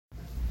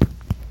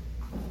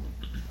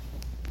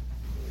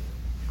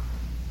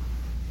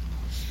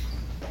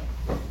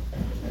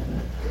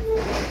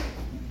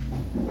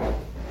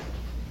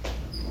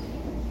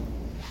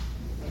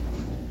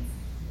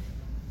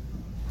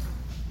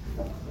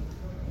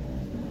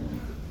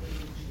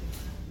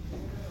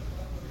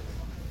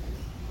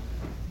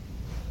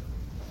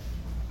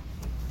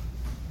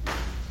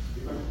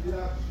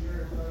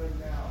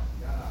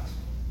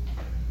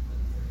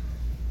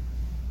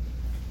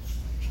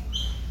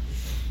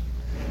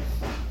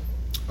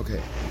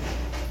Okay,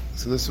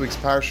 so this week's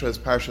parsha is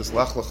Parshas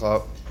Lech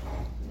Lecha.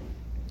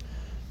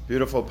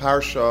 Beautiful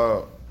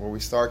parsha where we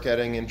start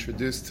getting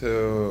introduced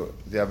to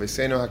the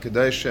Aviseinu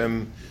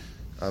HaKadoshim,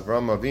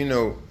 Avraham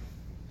Avinu.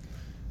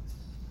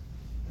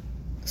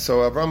 So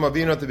Avraham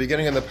Avinu at the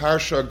beginning of the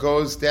parsha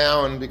goes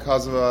down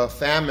because of a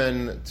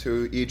famine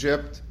to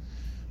Egypt,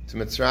 to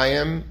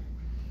Mitzrayim,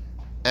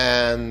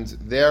 and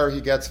there he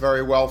gets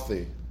very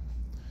wealthy.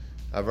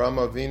 Avraham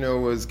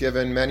Avinu was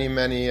given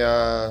many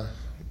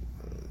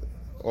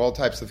all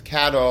types of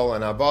cattle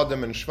and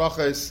avadim and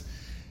shvachos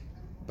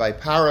by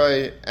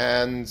Parai,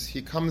 and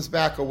he comes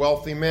back a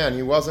wealthy man.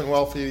 He wasn't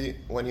wealthy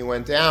when he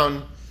went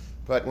down,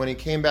 but when he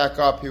came back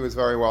up, he was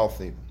very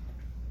wealthy.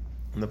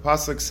 And the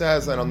pasuk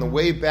says that on the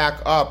way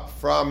back up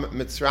from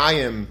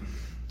Mitzrayim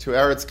to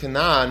Eretz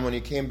Canaan, when he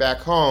came back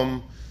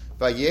home,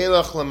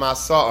 vayelech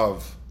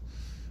lemasa'av,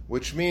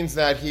 which means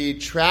that he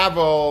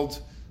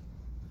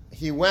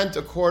went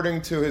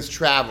according to his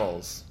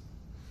travels.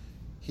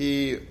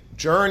 He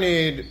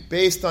journeyed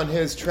based on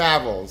his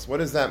travels. What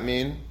does that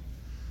mean?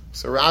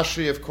 So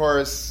Rashi, of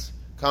course,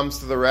 comes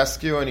to the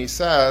rescue and he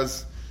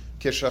says,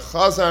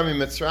 Kishachazar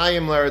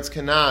miMitzrayim l'Eretz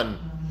Canaan,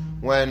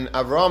 when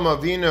Avraham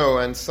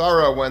Avinu and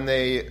Sarah, when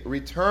they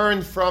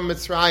returned from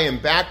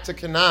Mitzrayim back to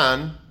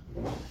Canaan,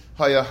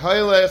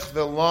 hayahaylech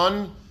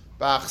v'lon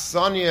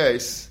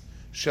ba'achsanyes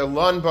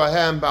shelon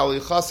bahem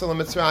ba'alichasa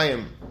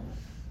l'Mitzrayim.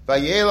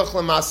 Vayelech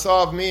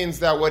l'masav means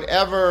that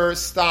whatever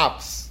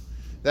stops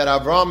that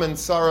Avraham and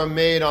Sarah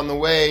made on the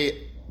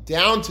way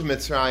down to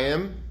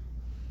Mitzrayim,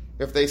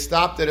 if they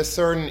stopped at a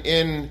certain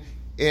inn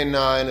in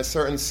a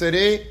certain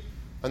city,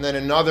 and then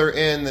another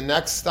inn the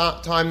next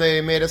time they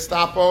made a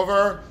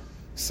stopover,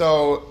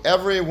 so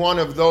every one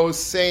of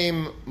those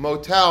same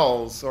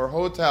motels or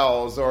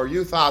hotels or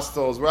youth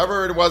hostels,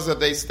 wherever it was that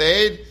they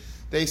stayed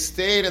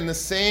in the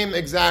same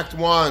exact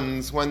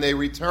ones when they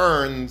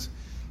returned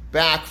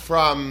back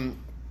from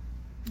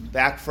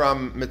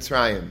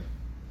Mitzrayim.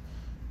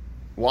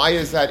 Why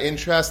is that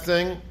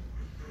interesting?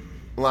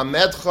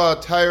 Lamedcha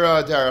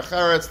Torah derech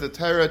eretz. The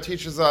Torah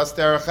teaches us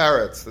derech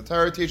eretz. The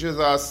Torah teaches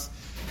us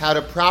how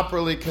to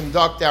properly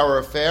conduct our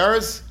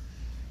affairs.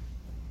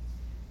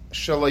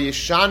 Shelo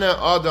yishana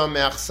adam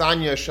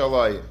me'achsanya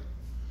shaloi.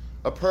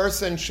 A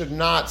person should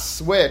not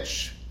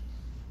switch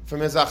from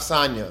his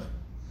achsanya.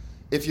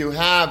 If you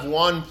have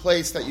one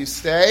place that you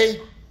stay,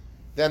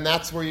 then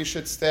that's where you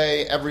should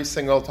stay every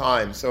single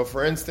time. So,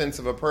 for instance,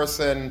 if a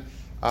person,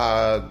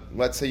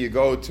 let's say you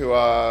go to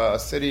a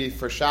city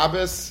for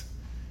Shabbos,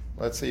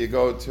 let's say you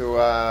go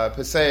to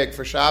Passaic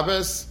for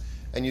Shabbos,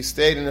 and you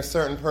stayed in a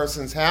certain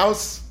person's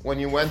house when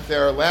you went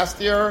there last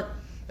year,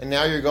 and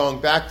now you're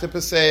going back to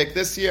Passaic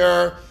this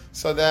year,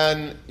 so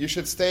then you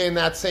should stay in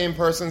that same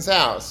person's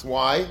house.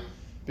 Why?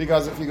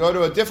 Because if you go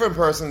to a different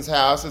person's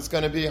house, it's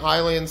going to be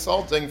highly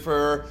insulting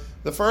for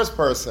the first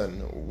person.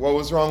 What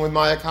was wrong with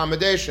my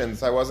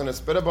accommodations? I wasn't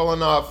hospitable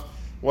enough.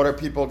 What are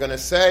people going to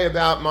say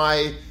about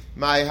my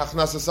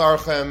hachnasas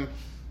archem?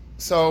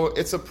 So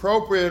it's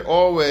appropriate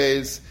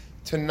always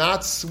to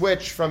not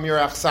switch from your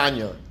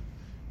achsanya.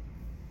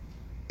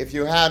 If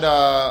you had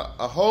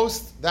a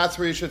host, that's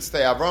where you should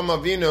stay. Avraham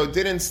Avinu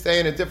didn't stay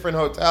in a different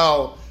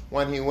hotel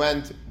when he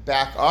went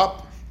back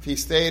up. If he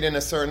stayed in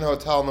a certain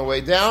hotel on the way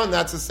down,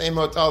 that's the same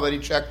hotel that he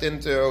checked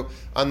into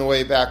on the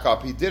way back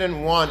up. He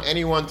didn't want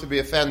anyone to be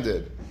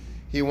offended.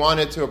 He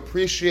wanted to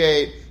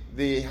appreciate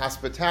the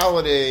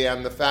hospitality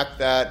and the fact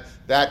that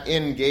that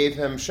inn gave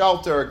him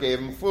shelter, gave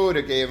him food,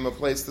 it gave him a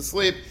place to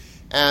sleep,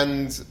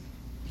 and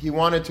he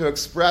wanted to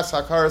express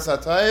hakaras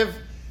hatov,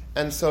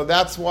 and so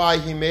that's why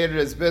he made it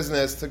his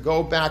business to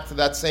go back to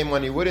that same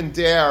one. He wouldn't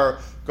dare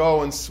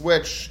go and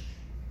switch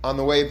on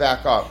the way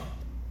back up.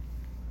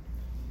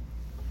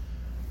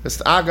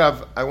 Mr.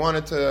 Agav, I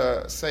wanted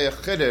to say a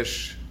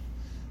chiddush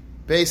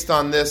based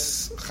on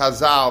this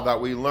chazal that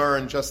we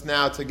learned just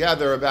now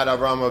together about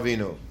Avraham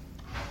Avinu.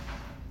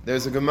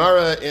 There's a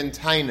Gemara in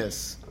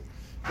Tainus.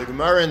 The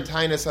Gemara in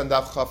Tainus on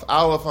Daf Chaf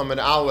Aleph Amid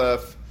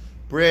Aleph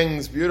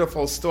brings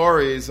beautiful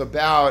stories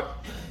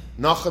about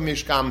Nachum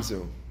Ish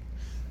Gamzu.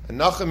 And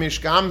Nachum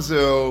Ish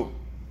Gamzu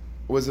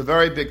was a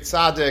very big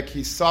tzaddik.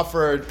 He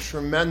suffered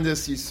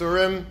tremendous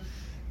yisurim,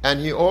 and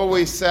he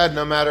always said,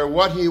 no matter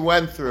what he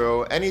went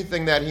through,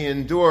 anything that he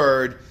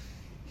endured,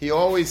 he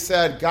always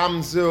said,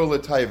 Gamzu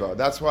l'taiva.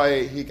 That's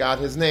why he got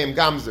his name,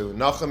 Gamzu,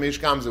 Nachum Ish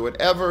Gamzu.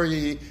 Whatever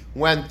he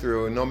went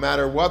through, no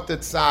matter what the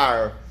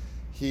tsar,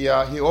 he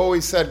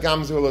always said,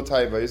 Gamzu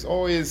l'taiva. He's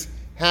always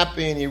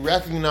happy, and he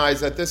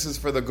recognized that this is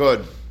for the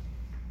good.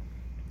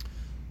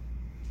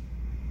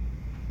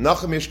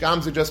 Nachum Ish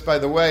Gamzu, just by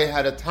the way,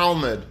 had a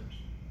Talmud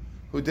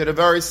who did a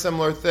very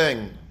similar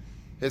thing.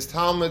 His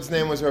Talmud's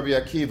name was Rabbi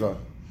Akiva.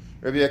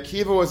 Rabbi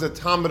Akiva was a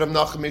Talmud of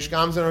Nachum Ish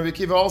Gamzu, and Rabbi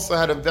Akiva also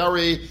had a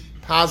very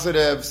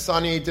positive,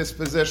 sunny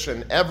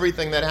disposition.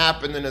 Everything that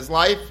happened in his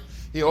life,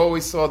 he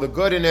always saw the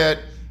good in it.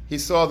 He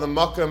saw the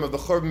makam of the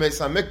Churban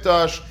Beis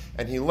HaMikdash,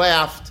 and he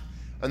laughed.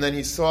 And then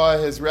he saw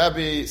his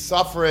Rebbe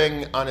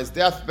suffering on his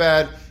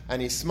deathbed,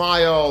 and he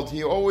smiled.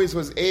 He always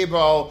was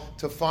able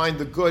to find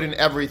the good in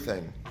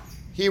everything.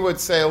 he would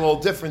say a little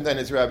different than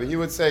his Rebbe. He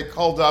would say,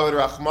 Kol David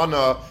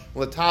Rachmana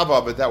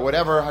L'Tava, but that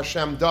whatever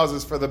Hashem does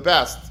is for the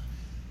best,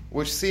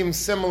 which seems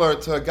similar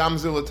to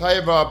Gamzu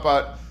L'Taiva,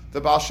 but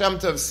the Baal Shem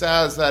Tov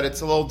says that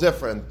it's a little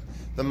different.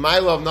 The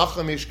Maila of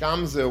Nachum Ish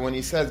Gamzu, when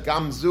he says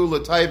Gamzu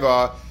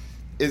L'Taiva,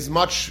 is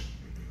much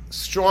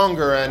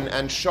stronger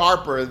and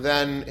sharper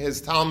than his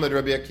Talmud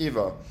Rabbi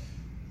Akiva.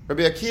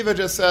 Rabbi Akiva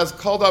just says,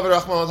 Kol David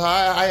Rachmana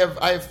L'Taiva,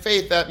 I have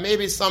faith that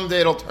maybe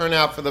someday it'll turn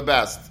out for the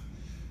best.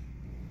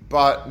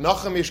 But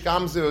Nachum Ish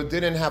Gamzu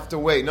didn't have to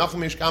wait.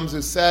 Nachum Ish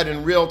Gamzu said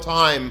in real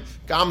time,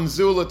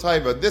 Gamzu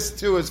L'Taiva, this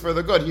too is for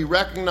the good. He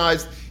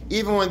recognized,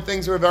 even when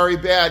things were very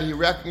bad, he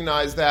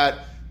recognized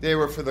that they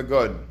were for the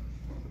good.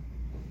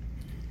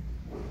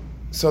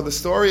 So the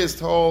story is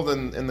told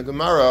in the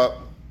Gemara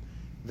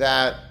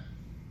that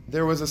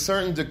there was a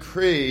certain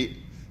decree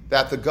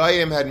that the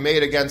Goyim had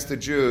made against the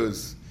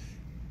Jews.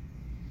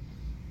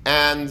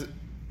 And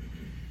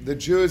the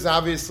Jews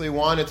obviously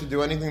wanted to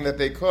do anything that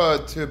they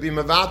could to be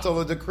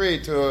mevatel the decree,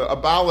 to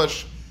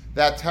abolish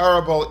that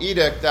terrible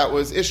edict that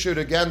was issued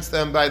against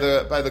them by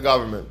the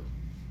government.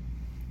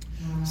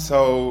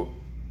 So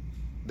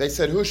they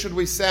said, who should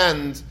we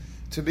send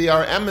to be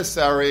our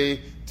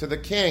emissary to the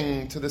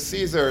king, to the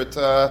Caesar,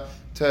 to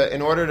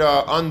in order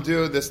to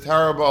undo this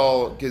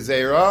terrible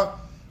gezerah?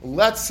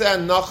 Let's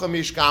send Nachum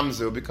Ish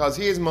Gamzu, because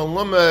he is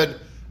malumad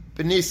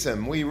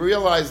benisim. We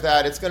realize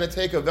that it's going to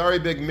take a very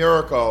big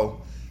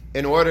miracle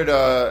in order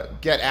to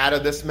get out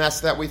of this mess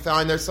that we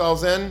find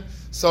ourselves in.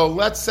 So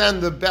let's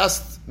send the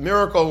best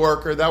miracle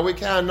worker that we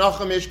can,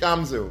 Nachum Ish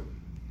Gamzu.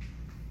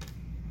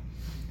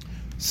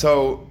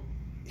 So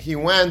he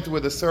went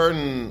with a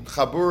certain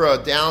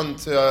chabura down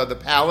to the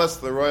palace,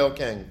 the royal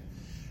king.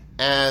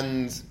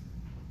 And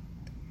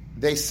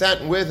they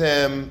sent with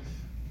him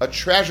a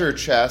treasure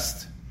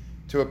chest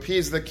to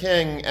appease the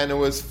king, and it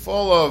was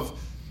full of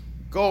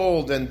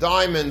gold and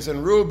diamonds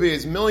and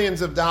rubies,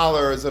 millions of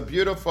dollars of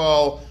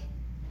beautiful,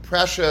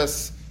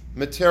 precious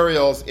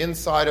materials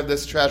inside of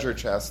this treasure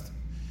chest.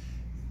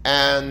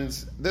 And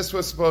this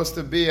was supposed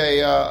to be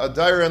a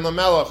dair in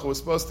Lamelech. It was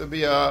supposed to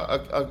be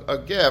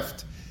a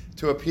gift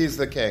to appease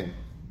the king.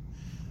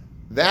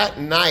 That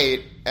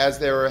night, as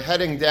they were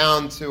heading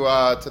down to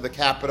the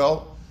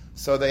capital,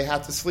 so they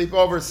had to sleep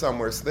over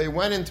somewhere. So they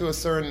went into a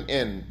certain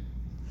inn.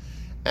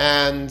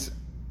 And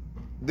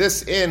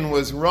this inn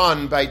was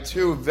run by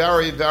two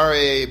very,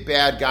 very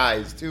bad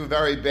guys, two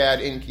very bad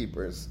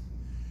innkeepers.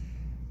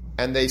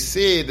 And they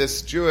see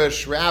this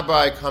Jewish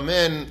rabbi come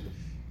in,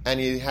 and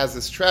he has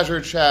this treasure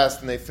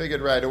chest, and they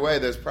figured right away,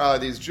 there's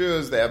probably these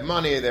Jews, they have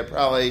money, they're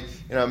probably,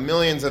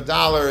 millions of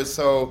dollars,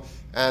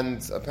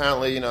 and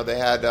apparently, they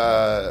had,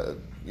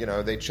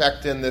 they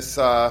checked in this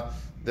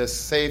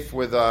safe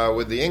with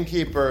the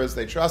innkeepers,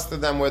 they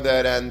trusted them with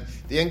it, and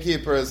the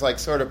innkeepers,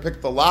 sort of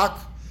picked the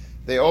lock.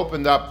 They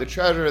opened up the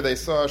treasure, they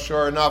saw,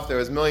 sure enough, there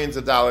was millions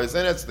of dollars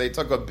in it, so they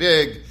took a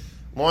big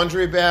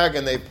laundry bag,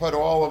 and they put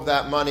all of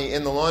that money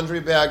in the laundry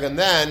bag, and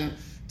then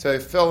to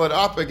fill it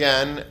up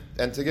again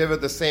and to give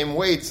it the same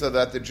weight so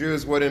that the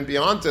Jews wouldn't be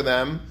onto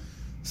them,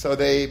 so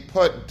they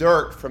put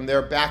dirt from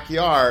their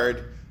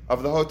backyard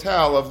of the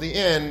hotel, of the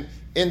inn,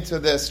 into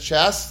this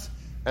chest,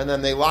 and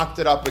then they locked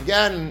it up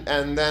again,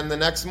 and then the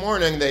next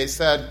morning they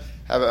said,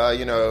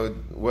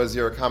 was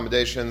your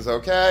accommodations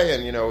okay?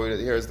 And,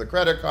 here's the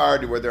credit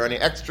card. Were there any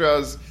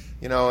extras,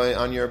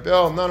 on your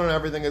bill? No,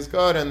 everything is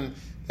good. And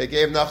they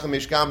gave Nachum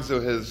Ish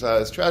Gamzu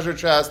his treasure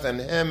chest, and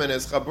him and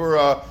his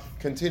chabura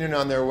continued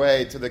on their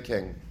way to the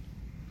king.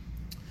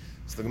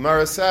 So the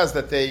Gemara says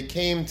that they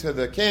came to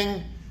the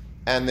king,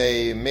 and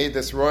they made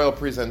this royal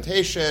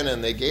presentation,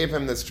 and they gave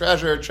him this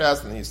treasure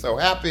chest, and he's so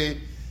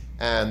happy.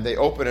 And they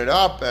open it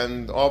up,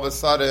 and all of a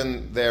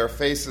sudden their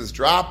faces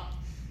drop.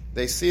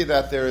 They see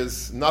that there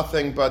is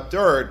nothing but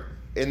dirt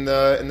in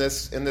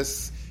this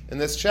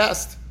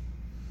chest.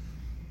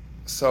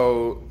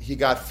 So he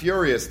got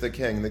furious, the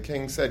king. The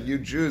king said, "You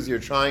Jews, you're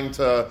trying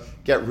to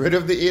get rid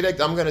of the edict.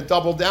 I'm going to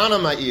double down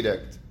on my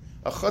edict.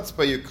 A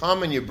chutzpah, you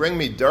come and you bring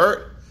me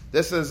dirt.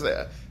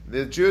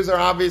 The Jews are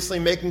obviously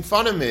making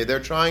fun of me. They're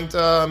trying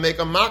to make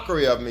a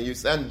mockery of me. You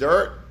send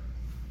dirt."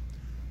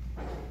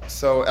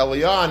 So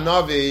Eliyahu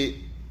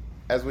Navi,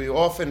 as we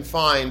often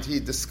find, he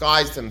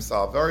disguised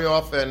himself. Very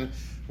often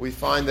we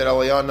find that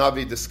Eliyahu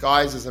Navi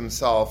disguises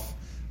himself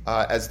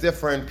as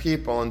different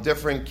people in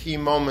different key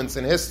moments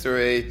in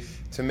history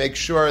to make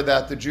sure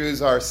that the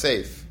Jews are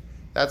safe.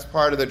 That's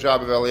part of the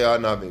job of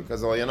Eliyahu Navi,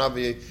 because Eliyahu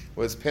Navi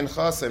was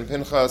Pinchas, and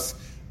Pinchas,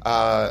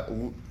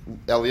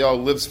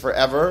 Eliyahu lives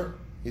forever.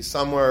 He's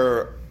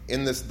somewhere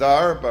in this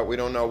dar, but we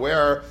don't know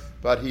where,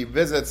 but he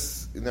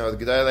visits, the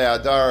Gedolei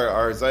Adar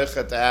are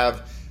Zeicha to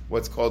have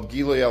what's called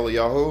Gilui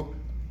Eliyahu.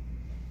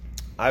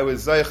 I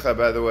was Zeicha,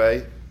 by the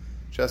way,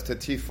 just to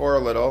T4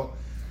 a little.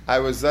 I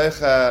was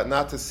Zeicha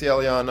not to see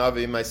Eliyahu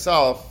Navi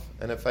myself,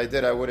 and if I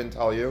did, I wouldn't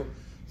tell you.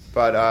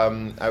 But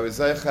I was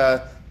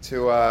Zeicha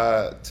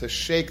to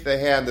shake the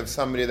hand of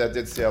somebody that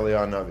did see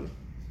Eliyahu Navi.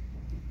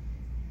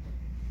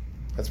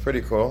 That's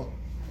pretty cool.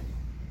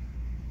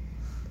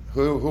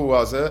 Who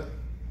was it?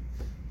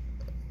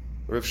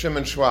 Rav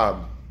Shimon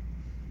Schwab.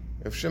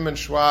 Rav Shimon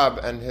Schwab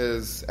and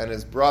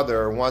his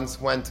brother once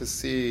went to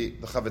see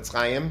the Chavetz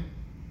Chaim,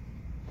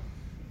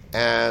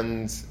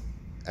 and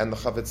the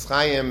Chavetz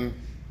Chaim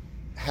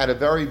had a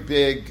very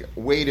big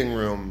waiting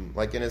room,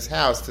 like in his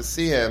house, to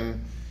see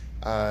him.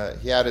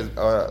 He had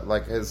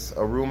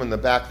a room in the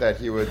back that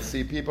he would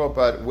see people,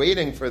 but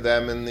waiting for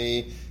them in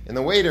the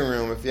waiting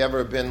room. If you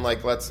ever been,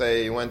 like, let's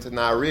say you went to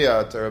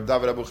Nahariya to Rav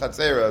David Abu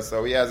Chatzera,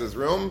 so he has his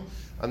room,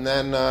 and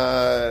then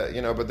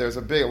but there's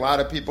a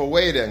lot of people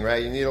waiting,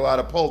 right? You need a lot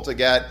of pull to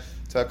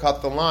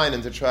cut the line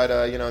and to try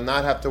to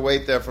not have to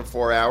wait there for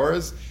 4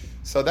 hours.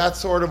 So that's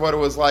sort of what it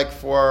was like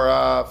for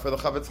the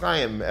Chavetz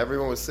Chaim.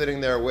 Everyone was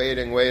sitting there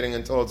waiting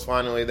until it's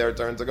finally their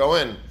turn to go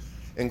in,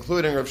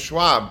 including Rav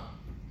Schwab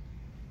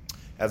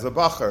as a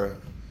bacher.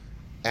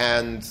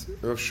 And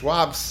Rav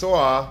Schwab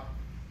saw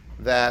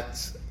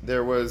that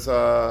there was,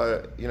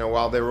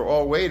 while they were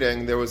all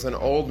waiting, there was an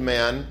old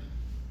man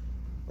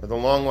with a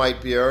long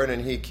white beard,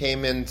 and he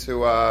came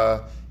into,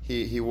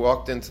 he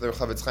walked into the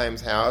Chavetz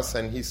Chaim's house,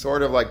 and he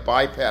sort of like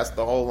bypassed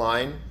the whole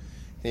line.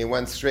 He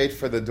went straight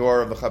for the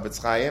door of the Chavetz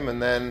Chaim,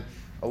 and then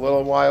a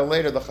little while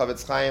later, the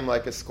Chavetz Chaim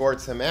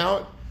escorts him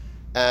out,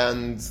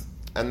 and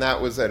that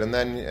was it. And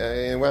then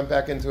he went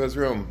back into his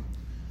room.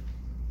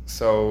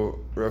 So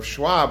Rav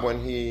Schwab, when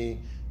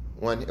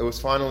it was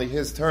finally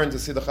his turn to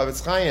see the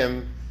Chavetz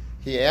Chaim,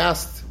 he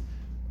asked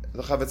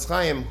the Chavetz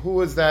Chaim, who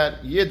was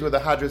that Yid with the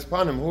Hadras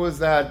Panim? Who was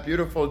that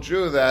beautiful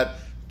Jew that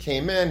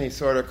came in? He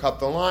sort of cut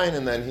the line,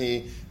 and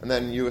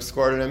then you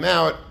escorted him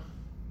out.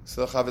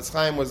 So the Chavetz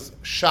Chaim was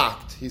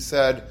shocked. He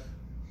said,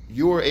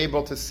 "You were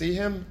able to see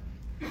him?"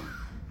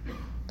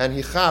 And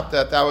he chapped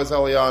that was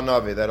Eliyahu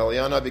Navi. That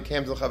Eliyahu Navi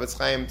came to the Chavetz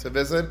Chaim to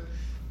visit,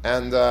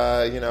 and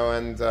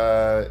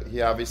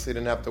he obviously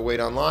didn't have to wait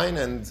online.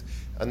 And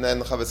then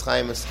the Chavetz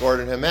Chaim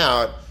escorted him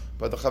out.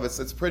 But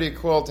it's pretty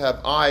cool to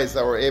have eyes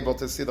that were able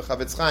to see the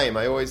Chavetz Chaim.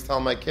 I always tell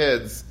my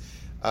kids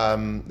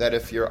that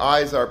if your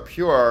eyes are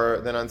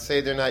pure, then on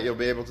Seder night you'll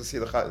be able to see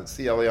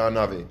Eliyahu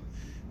Navi.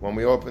 When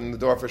we open the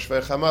door for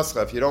Shvei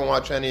Chamascha, if you don't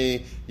watch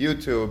any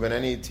YouTube and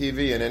any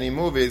TV and any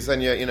movies,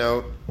 then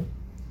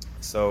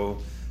so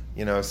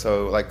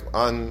like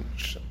on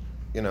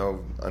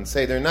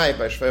Seder night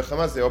by Shvei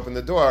Chamascha, they open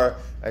the door.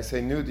 I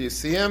say, "Nu, do you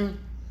see him?"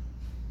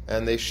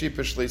 And they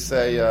sheepishly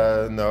say,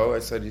 "No." I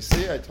said, "You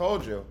see, I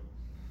told you."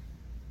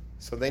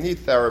 So they need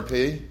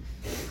therapy,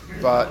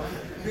 but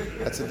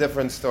that's a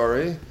different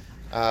story.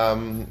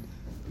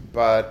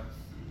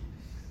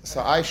 So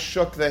I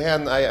shook the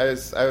hand. I had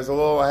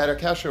a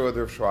kasher with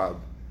Rav Schwab,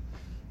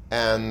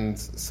 and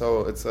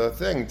so it's a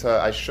thing.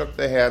 I shook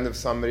the hand of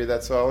somebody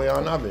that saw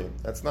Eliyahu Navi.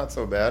 That's not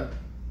so bad.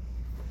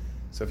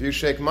 So if you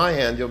shake my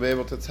hand, you'll be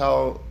able to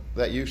tell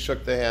that you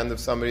shook the hand of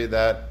somebody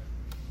that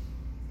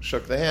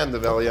shook the hand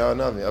of Eliyahu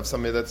Navi, of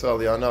somebody that saw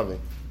Eliyahu Navi.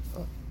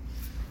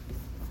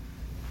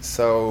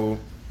 So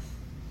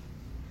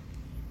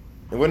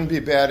it wouldn't be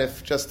bad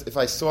if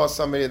I saw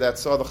somebody that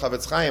saw the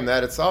Chavetz Chaim,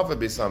 that itself would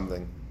be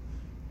something.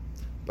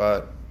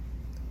 But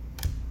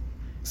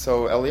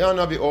so Eliyahu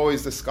Navi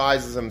always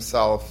disguises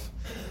himself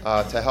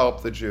to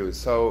help the Jews.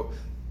 So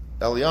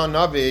Eliyahu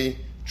Navi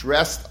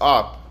dressed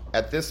up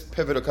at this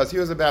pivotal, because he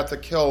was about to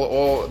kill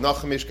all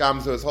Nachamish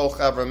Gamzu, his whole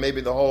chevra, maybe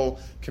the whole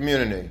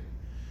community.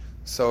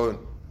 So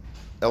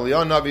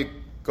Eliyahu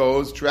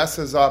Navi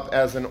dresses up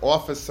as an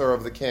officer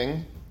of the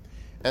king,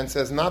 and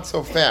says, "Not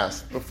so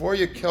fast. Before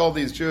you kill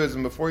these Jews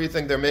and before you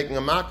think they're making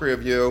a mockery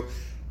of you,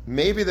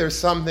 maybe there's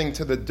something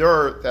to the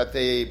dirt that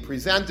they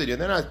presented you.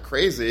 They're not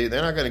crazy.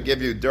 They're not going to give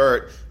you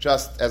dirt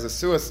just as a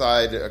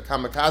suicide, a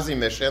kamikaze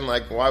mission.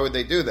 Like, why would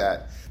they do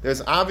that?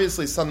 There's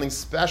obviously something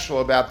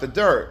special about the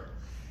dirt.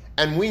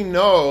 And we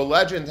know,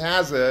 legend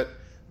has it,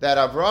 that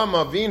Avraham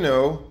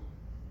Avinu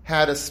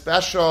had a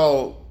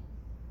special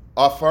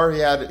offer. He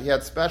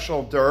had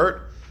special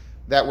dirt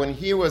that when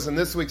he was in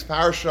this week's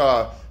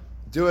parasha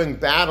doing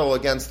battle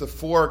against the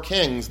four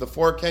kings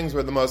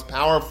were the most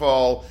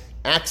powerful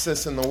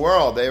axis in the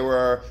world. They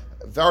were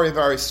very,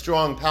 very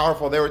strong,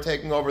 powerful. They were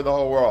taking over the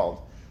whole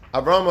world.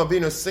 Avraham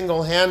Avinu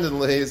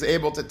single-handedly is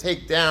able to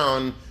take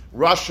down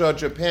Russia,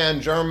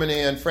 Japan, Germany,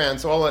 and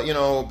France, all,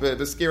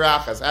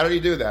 B'skirachas. How did he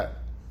do that?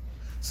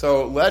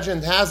 So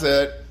legend has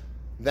it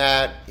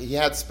that he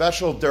had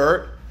special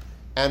dirt,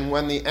 and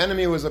when the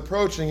enemy was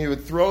approaching, he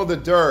would throw the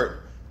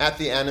dirt at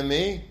the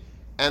enemy,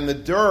 and the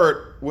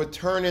dirt would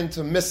turn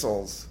into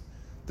missiles.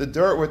 The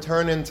dirt would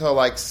turn into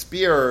like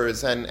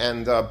spears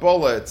and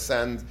bullets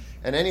and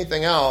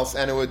anything else,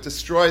 and it would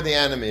destroy the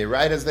enemy.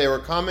 Right as they were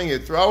coming,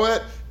 you'd throw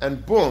it,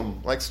 and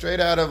boom, like straight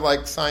out of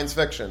like science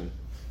fiction.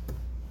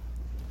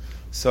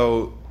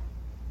 So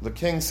the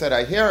king said,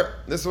 "I hear."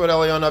 This is what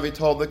Eliyahu Navi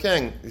told the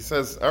king. He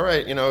says, "All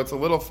right, it's a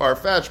little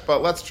far-fetched,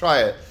 but let's try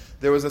it."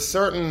 There was a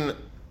certain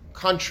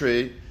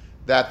country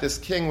that this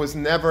king was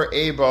never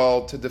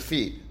able to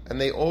defeat. And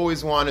they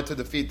always wanted to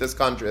defeat this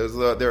country. It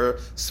was their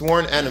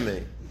sworn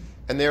enemy.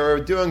 And they were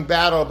doing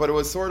battle, but it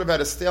was sort of at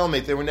a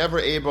stalemate. They were never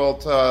able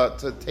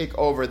to take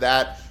over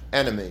that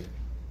enemy.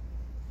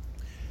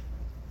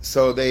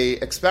 So they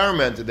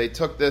experimented. They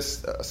took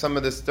some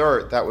of this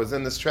dirt that was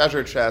in this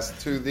treasure chest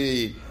to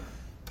the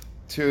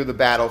to the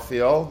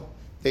battlefield.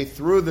 They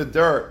threw the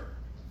dirt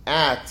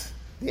at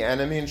the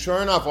enemy, and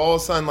sure enough, all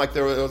of a sudden,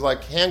 it was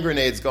like hand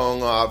grenades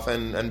going off,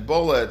 and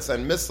bullets,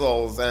 and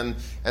missiles, and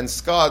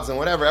scuds, and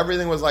whatever.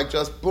 Everything was like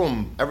just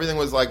boom. Everything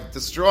was like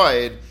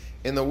destroyed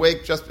in the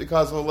wake just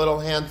because of a little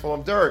handful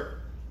of dirt.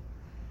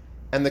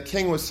 And the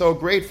king was so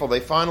grateful. They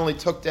finally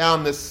took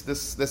down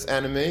this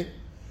enemy,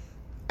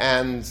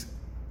 and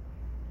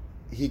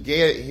he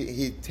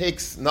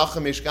takes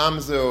Nachum Ish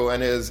Gamzu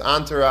and his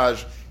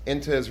entourage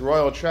into his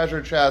royal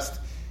treasure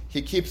chest.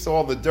 He keeps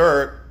all the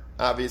dirt.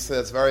 Obviously,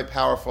 that's very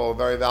powerful,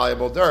 very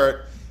valuable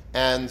dirt,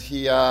 and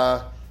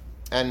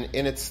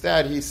in its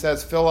stead, he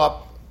says, fill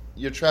up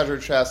your treasure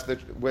chest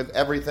with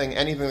anything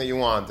that you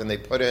want. And they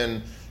put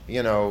in,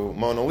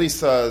 Mona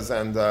Lisas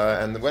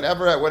and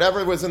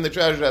whatever was in the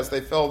treasure chest,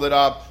 they filled it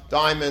up,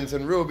 diamonds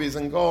and rubies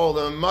and gold,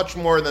 and much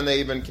more than they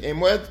even came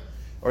with,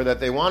 or that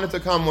they wanted to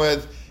come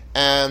with,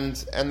 and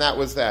that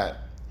was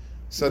that.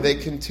 So they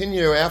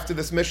continue after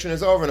this mission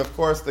is over, and of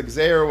course the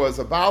Gzeira was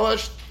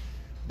abolished.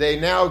 They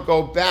now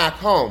go back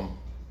home.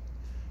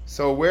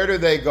 So where do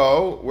they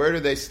go? Where do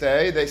they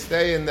stay? They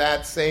stay in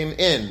that same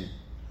inn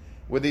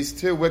with these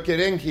two wicked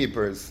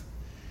innkeepers.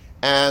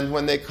 And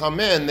when they come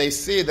in, they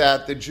see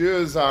that the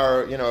Jews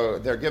are,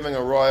 they're giving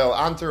a royal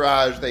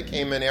entourage. They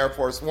came in Air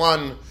Force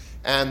One,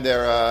 and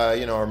they're,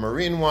 a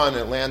Marine One.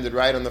 It landed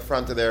right on the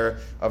front of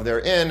their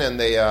inn, and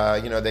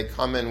they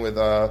come in with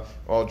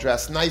all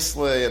dressed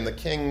nicely, and the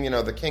king,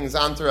 the king's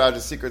entourage, the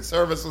Secret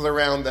Service was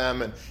around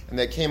them, and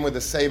they came with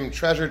the same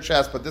treasure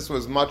chest, but this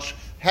was much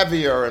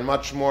heavier and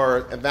much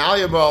more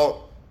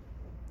valuable.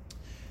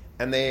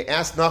 And they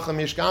asked Nachum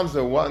Ish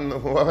Gamzu, what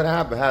would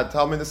happen?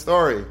 Tell me the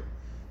story.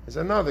 He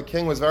said, no, the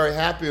king was very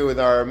happy with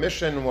our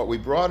mission, what we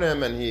brought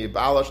him, and he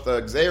abolished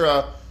the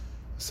Gzeira.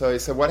 So he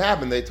said, what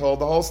happened? They told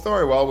the whole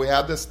story. Well, we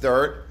had this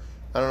dirt.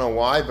 I don't know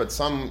why, but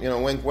some,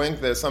 wink, wink,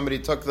 somebody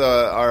took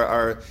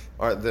the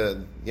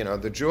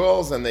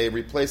jewels and they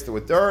replaced it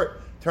with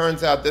dirt.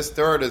 Turns out this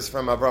dirt is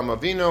from Avraham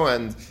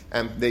Avinu,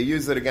 and they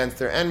used it against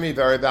their enemy,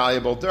 very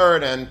valuable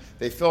dirt, and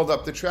they filled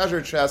up the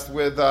treasure chest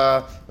with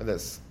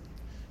this.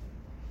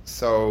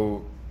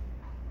 So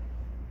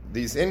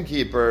these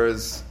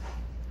innkeepers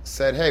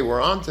said, hey,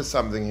 we're onto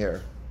something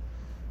here.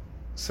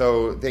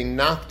 So they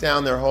knocked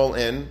down their whole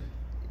inn.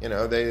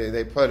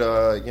 They put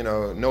a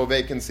no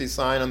vacancy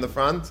sign on the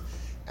front,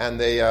 and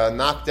they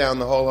knocked down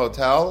the whole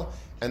hotel,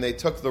 and they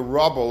took the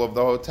rubble of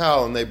the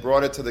hotel and they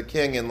brought it to the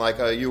king in like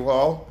a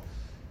U-Haul,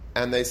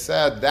 and they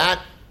said,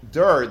 that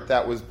dirt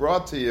that was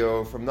brought to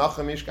you from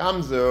Nachum Ish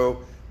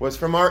Gamzu was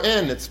from our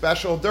inn. It's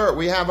special dirt.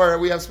 We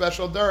have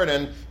special dirt,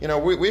 and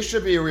we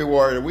should be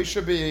rewarded. We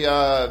should be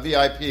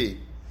VIP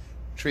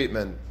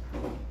treatment.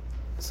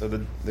 So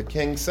the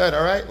king said,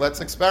 all right,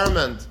 let's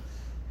experiment.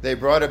 They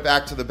brought it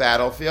back to the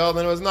battlefield,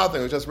 and it was nothing.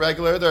 It was just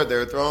regular dirt. They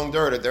were throwing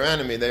dirt at their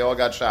enemy. They all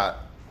got shot.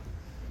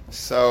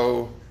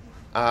 So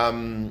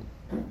the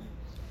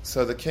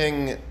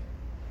king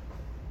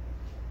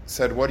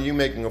said, what are you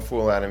making a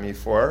fool out of me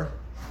for?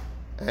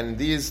 And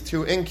these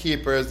two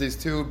innkeepers, these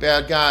two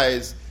bad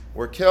guys,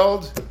 were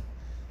killed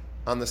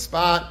on the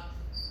spot,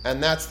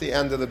 and that's the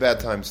end of the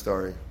bedtime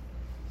story.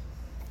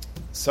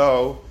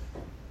 So,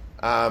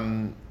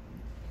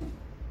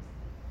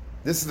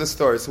 this is the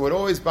story. So what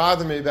always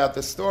bothered me about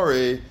this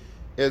story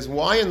is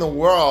why in the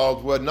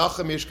world would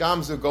Nachum Ish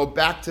Gamzu go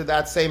back to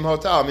that same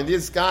hotel? I mean,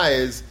 these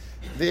guys,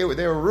 they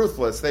were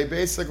ruthless. They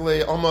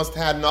basically almost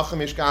had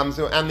Nachum Ish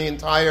Gamzu and the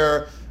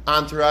entire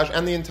entourage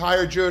and the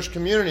entire Jewish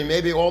community,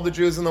 maybe all the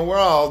Jews in the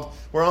world,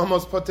 were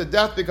almost put to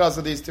death because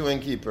of these two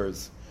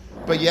innkeepers.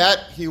 But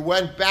yet, he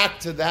went back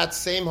to that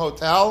same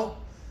hotel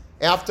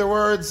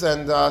afterwards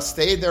and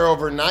stayed there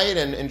overnight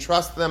and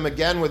entrusted them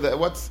again with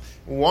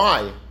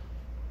why?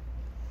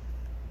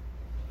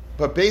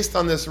 But based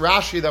on this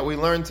Rashi that we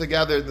learned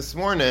together this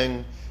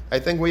morning, I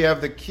think we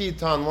have the key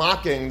to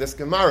unlocking this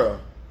Gemara.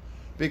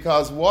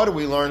 Because what do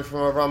we learn from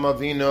Avraham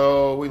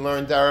Avinu? We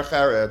learn Derech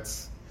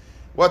Eretz.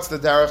 What's the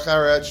Derech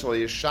Eretz?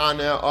 Shlo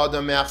Yishana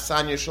Adam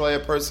Me'achsanya Shlo. A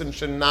person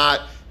should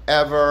not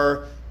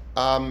ever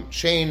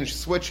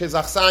switch his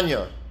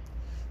achsanya.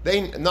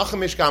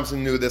 Nachum Ish Gamzu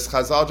knew this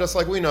Chazal, just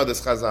like we know this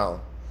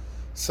Chazal.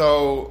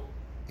 So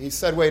he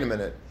said, wait a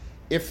minute.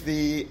 If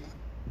the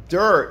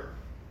dirt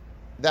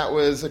that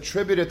was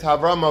attributed to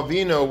Avraham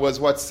Avinu was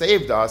what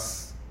saved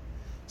us,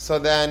 so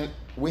then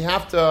we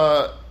have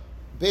to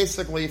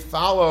basically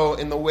follow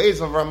in the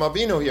ways of Avraham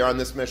Avinu here on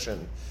this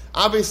mission.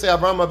 Obviously,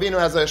 Avraham Avinu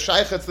has a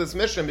shaykhut to this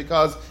mission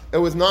because it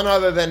was none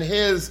other than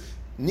his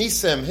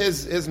nisim,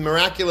 his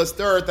miraculous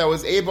dirt that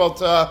was able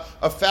to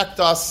affect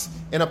us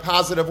in a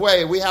positive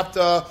way. We have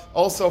to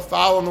also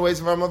follow in the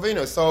ways of Avraham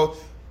Avinu. So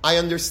I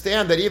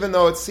understand that even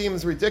though it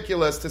seems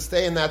ridiculous to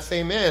stay in that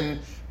same inn,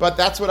 but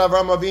that's what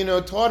Avraham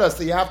Avinu taught us,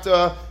 that you have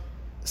to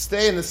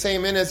stay in the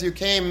same inn as you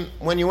came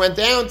when you went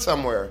down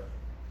somewhere.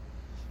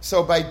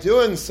 So by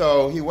doing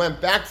so, he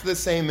went back to the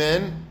same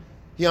inn.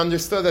 He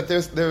understood that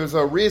there's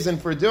a reason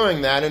for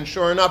doing that, and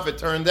sure enough, it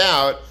turned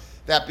out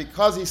that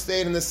because he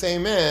stayed in the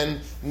same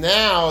inn,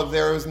 now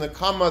there was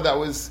Nekama that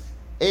was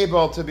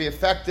able to be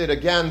affected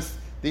against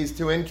these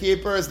two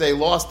innkeepers, they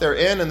lost their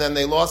inn and then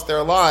they lost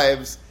their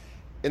lives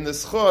in the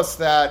schus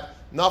that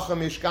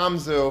Nachum Ish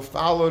Gamzu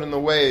followed in the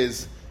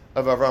ways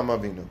of Avraham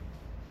Avinu.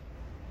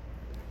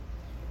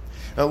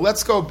 Now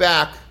let's go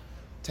back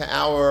to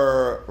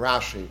our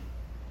Rashi.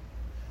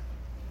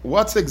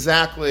 What's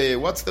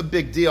the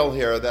big deal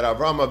here that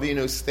Avraham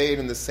Avinu stayed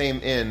in the same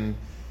inn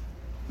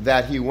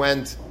that he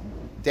went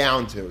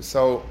down to?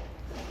 So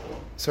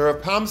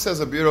Rav Pam says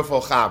a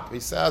beautiful chap. He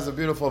says a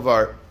beautiful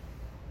vart.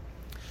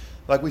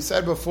 Like we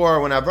said before,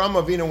 when Avraham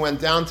Avinu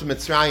went down to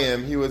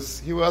Mitzrayim,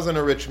 he wasn't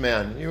a rich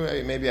man. He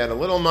maybe had a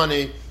little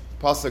money.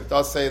 Pasuk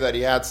does say that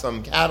he had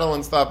some cattle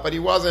and stuff, but he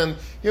wasn't.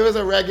 He was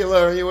a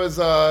regular. He was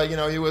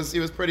he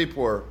was pretty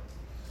poor.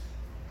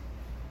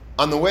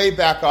 On the way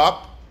back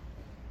up,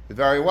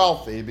 very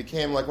wealthy. He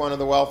became like one of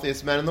the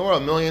wealthiest men in the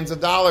world. Millions of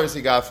dollars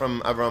he got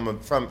from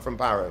Avram from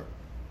Parai.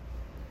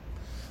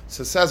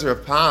 So says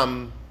Rav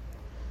Pam,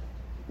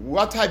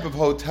 what type of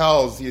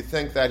hotels do you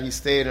think that he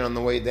stayed in on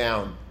the way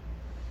down?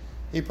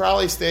 He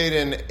probably stayed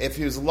in, if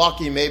he was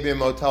lucky, maybe a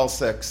Motel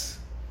 6.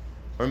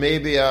 Or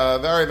maybe a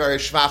very, very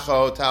shvacha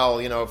hotel,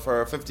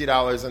 for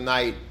 $50 a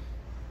night.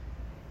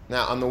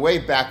 Now, on the way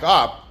back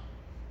up,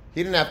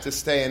 he didn't have to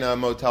stay in a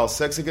Motel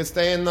 6. He could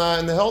stay in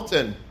the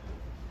Hilton.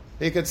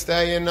 He could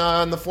stay in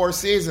the Four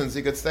Seasons.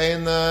 He could stay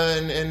in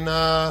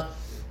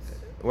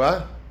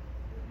what?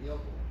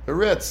 The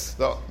Ritz.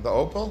 The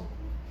Opal?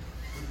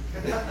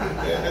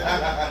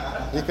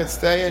 He could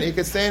stay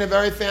in a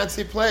very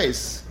fancy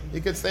place. He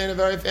doesn't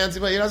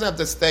have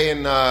to stay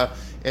in a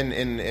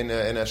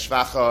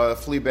shvacha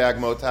Fleabag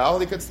motel.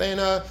 He could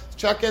stay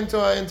check into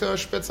a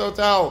Spitz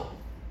hotel.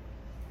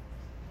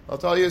 I'll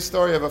tell you a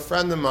story of a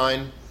friend of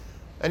mine.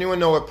 Anyone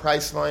know what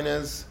Priceline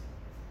is?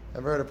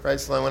 Ever heard of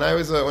Priceline?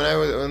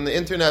 When the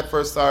internet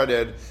first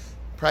started,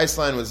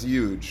 Priceline was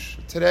huge.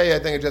 Today, I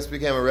think it just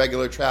became a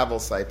regular travel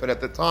site. But at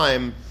the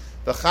time,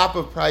 the chap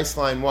of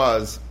Priceline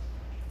was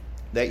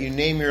that you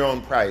name your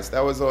own price.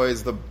 That was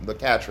always the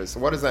catchphrase. So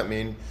what does that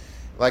mean?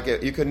 Like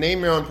you could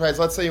name your own price.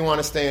 Let's say you want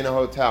to stay in a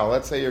hotel.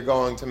 Let's say you're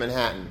going to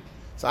Manhattan.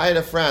 So I had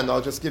a friend.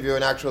 I'll just give you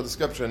an actual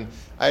description.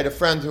 I had a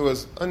friend who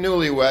was a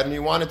newlywed, and he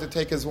wanted to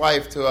take his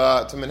wife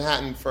to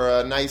Manhattan for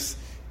a nice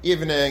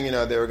evening.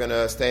 They were going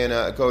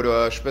to go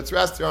to a Spitz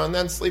restaurant and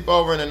then sleep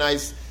over in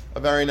a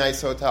very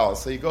nice hotel.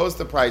 So he goes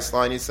to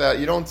Priceline. He said,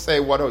 you don't say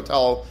what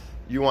hotel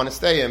you want to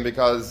stay in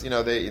because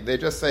they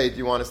just say, do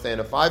you want to stay in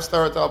a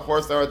 5-star hotel,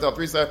 4-star hotel,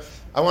 3-star?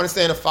 I want to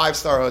stay in a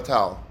 5-star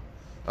hotel.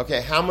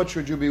 Okay, how much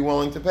would you be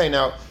willing to pay?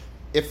 Now,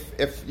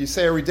 if you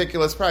say a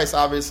ridiculous price,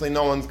 obviously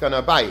no one's going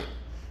to bite.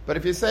 But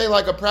if you say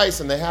like a price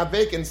and they have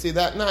vacancy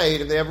that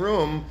night, if they have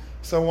room,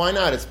 so why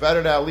not? It's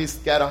better to at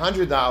least get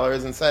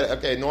 $100 and say,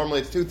 okay, normally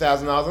it's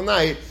 $2,000 a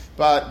night,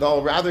 but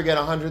they'll rather get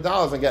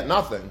 $100 and get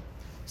nothing.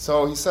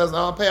 So he says,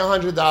 I'll pay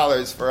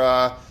 $100 for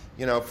a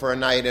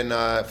night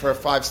for a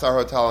 5-star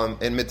hotel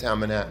in Midtown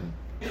Manhattan.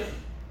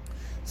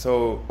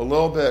 So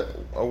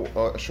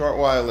a short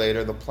while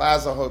later, the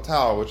Plaza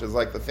Hotel, which is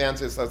like the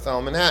fanciest hotel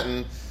in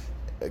Manhattan,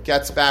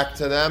 gets back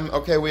to them.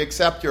 Okay, we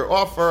accept your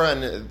offer,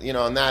 and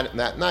on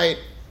that night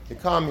you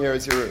come.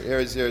 Here's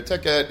your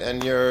ticket,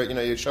 and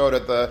you show it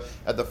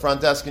at the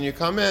front desk, and you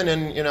come in,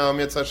 and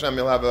Mitzvah Hashem,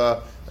 you'll have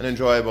an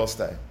enjoyable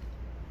stay.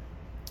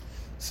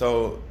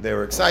 So they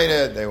were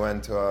excited. They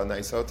went to a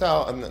nice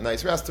hotel, a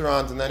nice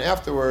restaurant, and then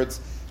afterwards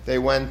they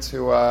went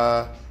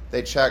to.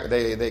 They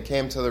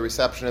came to the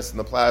receptionist in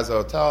the Plaza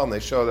Hotel, and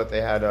they showed that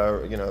they had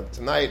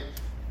tonight.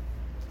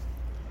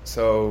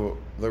 So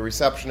the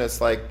receptionist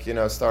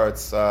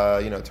starts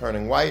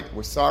turning white.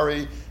 We're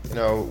sorry,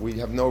 we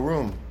have no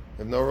room.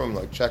 We have no room.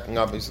 Like checking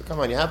up. He said, "Come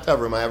on, you have to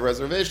have room. I have a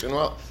reservation."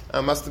 Well,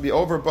 I must be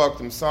overbooked.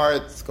 I'm sorry,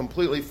 it's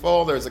completely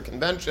full. There's a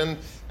convention,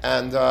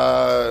 and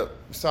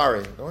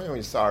sorry. What are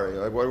you sorry?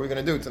 Like, what are we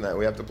going to do tonight?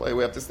 We have to play.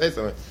 We have to stay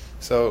somewhere.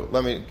 So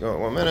let me go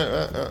 1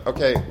 minute.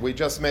 Okay, we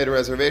just made a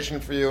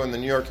reservation for you in the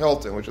New York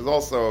Hilton, which is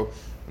also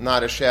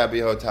not a shabby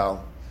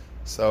hotel.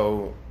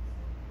 So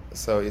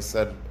he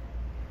said,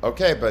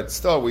 okay, but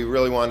still, we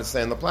really want to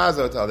stay in the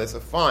Plaza Hotel. They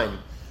said, fine,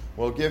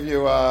 we'll give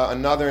you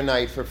another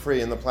night for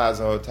free in the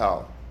Plaza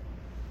Hotel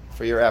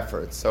for your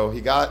efforts. So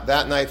he got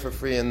that night for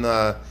free in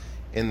the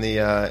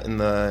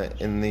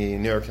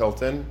New York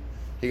Hilton.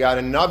 He got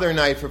another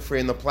night for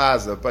free in the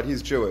Plaza, but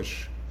he's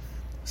Jewish.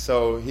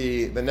 So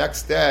the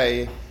next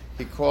day,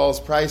 he calls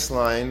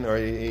Priceline, or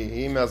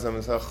he emails them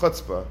and says,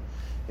 chutzpah.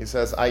 He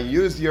says, I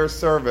used your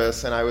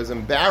service and I was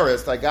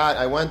embarrassed.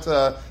 I went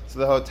to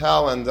the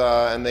hotel and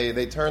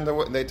they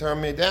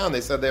turned me down.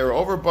 They said they were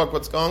overbooked.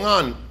 What's going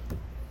on?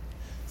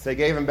 So they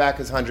gave him back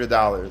his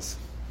 $100.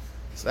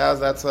 So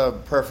that's a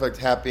perfect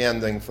happy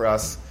ending for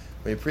us.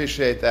 We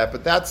appreciate that.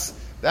 But that's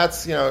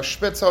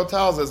Spitz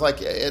hotels is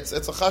like it's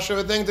a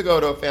chashuv thing to go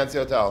to a fancy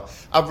hotel.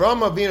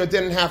 Avraham Avinu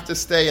didn't have to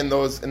stay in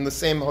the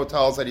same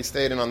hotels that he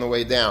stayed in on the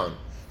way down.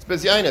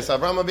 Spitz Yainus,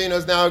 Avraham Avinu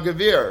is now a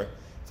gevir. It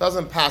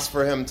doesn't pass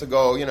for him to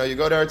go. You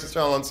go to Eretz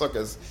Yisrael on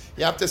Sukkot.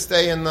 You have to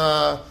stay in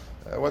the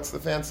what's the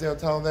fancy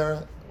hotel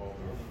there?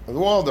 The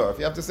Waldorf.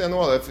 You have to stay in the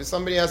Waldorf. If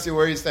somebody asks you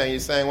where you're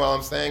saying, well,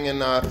 I'm staying in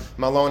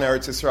Malone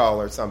Eretz Yisrael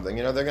or something.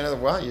 They're going to,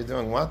 what? You're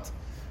doing what?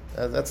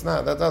 That's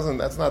not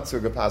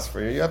Suga Pass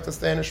for you. You have to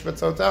stay in a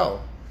Schmitz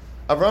hotel.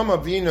 Avraham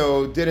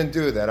Avinu didn't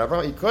do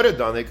that. He could have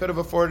done. He could have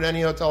afforded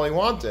any hotel he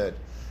wanted.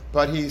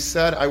 But he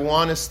said, I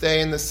want to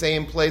stay in the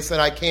same place that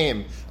I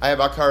came. I have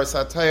Akaras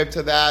HaTayib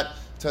to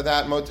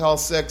that Motel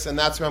 6, and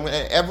that's where I'm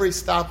going to... Every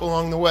stop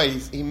along the way,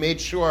 he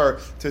made sure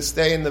to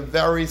stay in the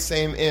very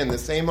same inn, the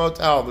same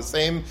hotel, the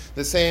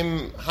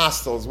same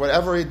hostels.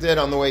 Whatever he did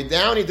on the way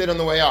down, he did on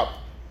the way up.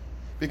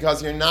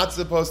 Because you're not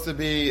supposed to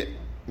be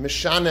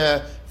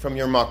mishana from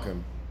your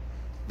makom.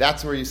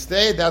 That's where you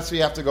stayed, that's where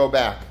you have to go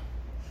back.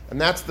 And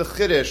that's the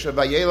chiddush of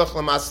Vayelech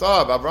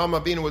L'Masav. Avraham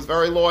Avinu was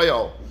very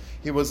loyal.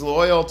 He was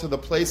loyal to the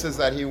places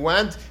that he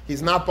went.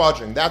 He's not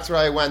budging. That's where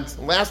I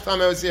went last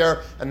time I was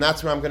here, and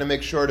that's where I'm going to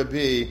make sure to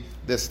be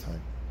this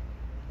time.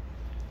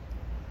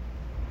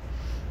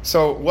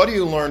 So what do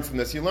you learn from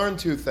this? You learn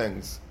two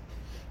things.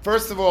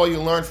 First of all,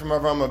 you learn from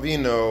Avraham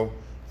Avinu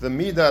the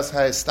midas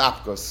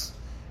ha'istapkus.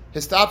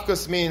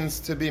 Histapkus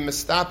means to be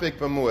mistapik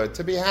b'muad,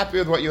 to be happy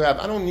with what you have.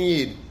 I don't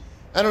need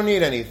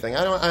anything.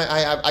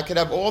 I could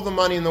have all the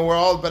money in the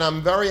world, but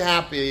I'm very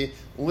happy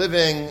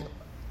living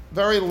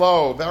very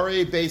low,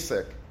 very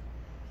basic.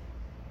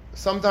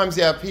 Sometimes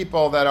you have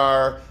people that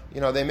are,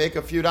 they make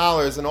a few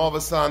dollars, and all of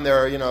a sudden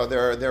they're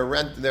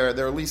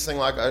leasing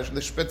like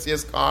the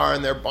spitziest car,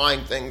 and they're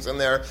buying things, and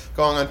they're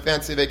going on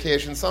fancy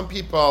vacations. Some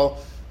people,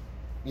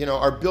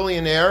 are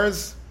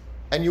billionaires,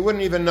 and you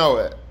wouldn't even know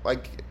it.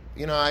 Like,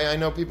 I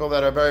know people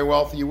that are very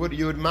wealthy. You would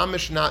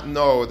mamish not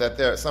know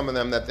that some of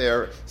them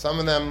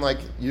like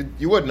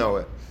you would know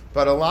it.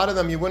 But a lot of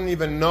them, you wouldn't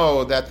even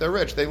know that they're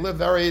rich. They live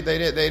they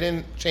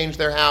didn't change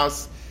their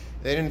house.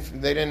 They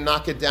didn't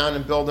knock it down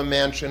and build a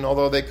mansion,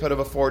 although they could have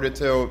afforded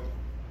to.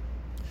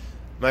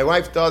 My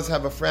wife does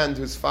have a friend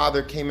whose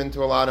father came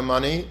into a lot of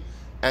money,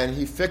 and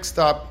he fixed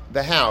up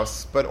the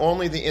house, but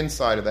only the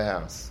inside of the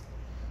house.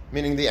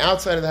 Meaning the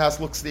outside of the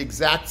house looks the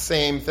exact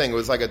same thing. It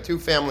was like a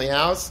 2-family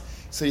house,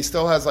 so he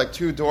still has like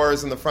 2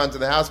 doors in the front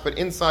of the house, but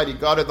inside he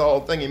gutted the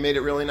whole thing. He made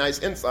it really nice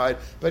inside,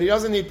 but he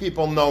doesn't need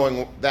people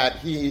knowing that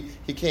he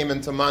came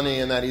into money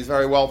and that he's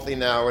very wealthy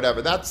now or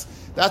whatever. That's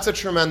a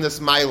tremendous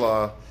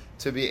milah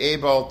to be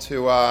able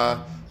to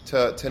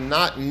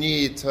not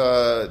need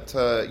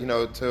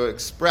to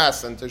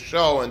express and to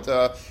show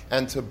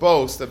and to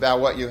boast about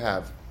what you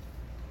have.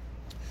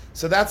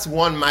 So that's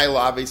one mile,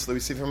 obviously, we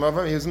see from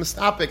Avraham. He was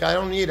mistapik.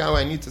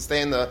 I need to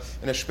stay in a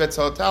Spitz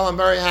hotel. I'm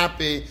very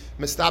happy,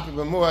 mistapik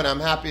b'muad. I'm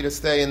happy to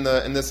stay in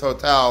this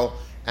hotel,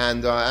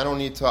 and I don't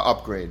need to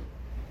upgrade.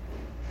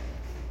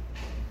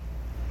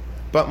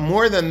 But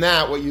more than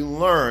that, what you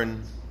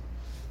learn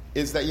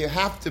is that you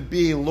have to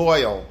be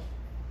loyal.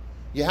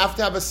 You have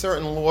to have a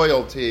certain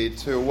loyalty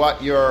to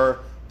what you're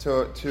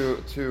to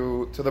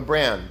the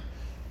brand.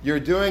 You're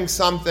doing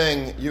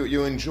something,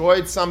 you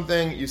enjoyed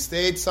something, you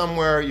stayed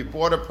somewhere, you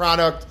bought a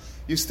product,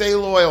 you stay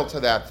loyal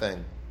to that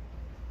thing.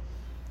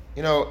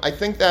 I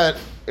think that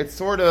it's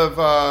sort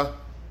of,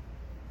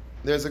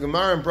 there's a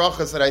Gemara in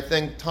Brachas that I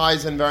think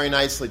ties in very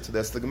nicely to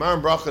this. The Gemara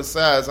in Brachas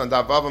says, on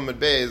Davav Amud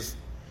Beis,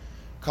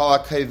 Kol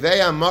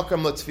ha'kevei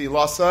ha'makam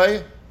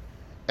l'tfilasai,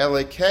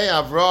 elekei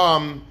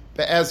Avraham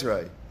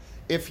be'ezrei.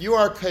 If you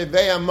are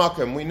kevei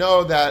ha'makam, we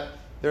know that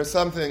there's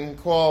something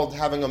called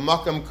having a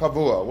makam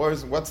kavua.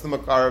 What's the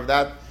makar of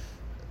that?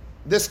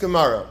 This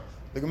Gemara.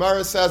 The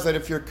Gemara says that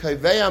if you're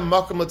kavei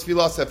makam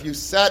l'tfilah, if you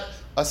set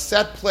a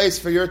set place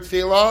for your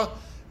tefillah,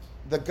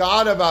 the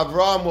God of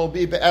Avraham will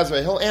be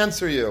be'ezrei. He'll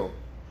answer you.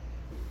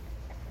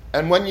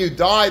 And when you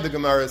die, the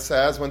Gemara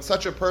says, when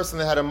such a person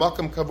that had a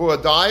makam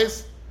kavua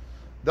dies,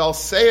 they'll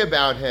say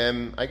about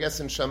him, I guess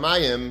in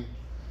Shamayim,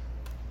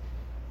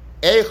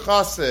 E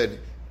chassid,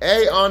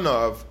 E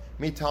anav,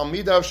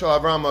 mitalmidav shel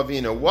Avraham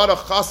Avinu. What a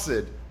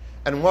chassid,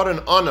 and what an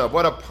anav,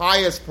 what a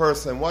pious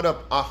person, what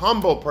a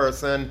humble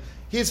person.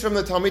 He's from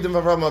the Talmidim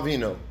of Avraham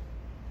Avinu.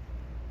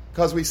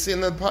 Because we see in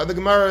the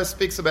Gemara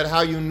speaks about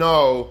how you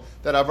know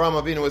that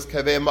Avraham Avinu was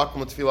kaveh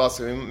makom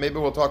tefillah. Maybe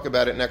we'll talk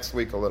about it next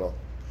week a little.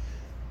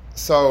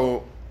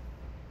 So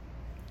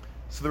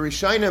the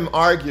Rishonim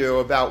argue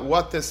about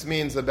what this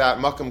means about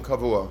makom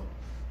kavua.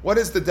 What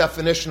is the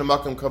definition of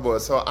makom kavua?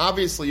 So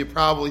obviously you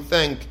probably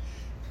think,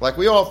 like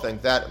we all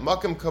think, that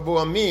makom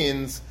kavua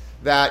means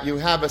that you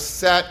have a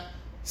set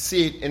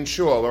seat in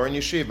shul or in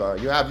yeshiva.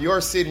 You have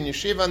your seat in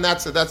yeshiva, and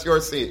that's it. That's your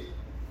seat.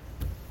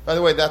 By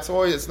the way,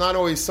 it's not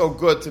always so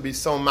good to be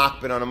so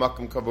makbid on a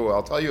makom kavua.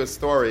 I'll tell you a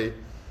story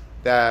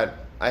that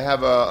I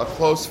have a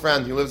close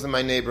friend. He lives in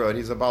my neighborhood.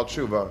 He's a Baal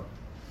Tshuva.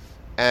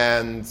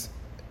 And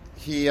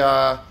he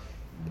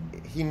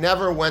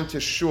never went to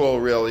shul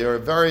really, or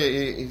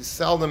he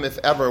seldom, if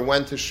ever,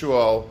 went to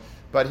shul.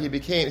 But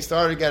he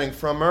started getting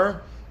from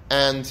her,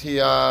 and he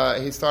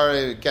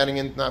started getting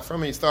in, not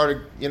from her. He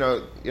started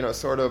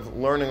sort of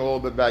learning a little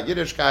bit about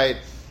Yiddishkeit.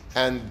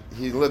 And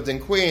he lived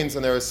in Queens,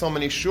 and there were so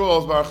many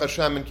shuls, Baruch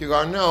Hashem, in Kew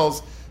Garden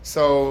Hills.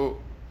 So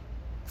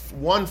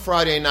one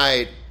Friday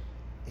night,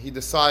 he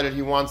decided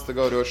he wants to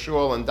go to a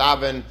shul and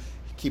daven.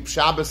 He keep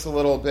Shabbos a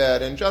little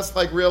bit, and just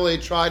like really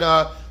try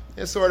to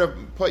sort of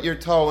put your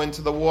toe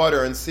into the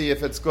water and see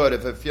if it's good,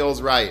 if it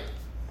feels right.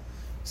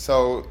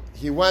 So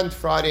he went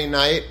Friday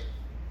night.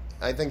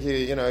 I think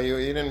he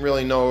didn't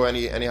really know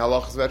any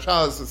halachas about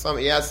Shabbos. So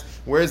he asked,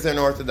 where's there an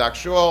Orthodox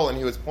shul? And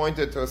he was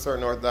pointed to a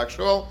certain Orthodox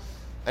shul.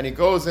 And he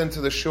goes into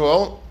the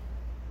shul,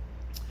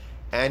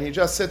 and he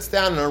just sits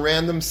down in a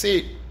random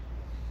seat.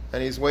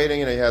 And he's waiting,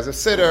 he has a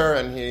sitter,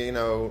 and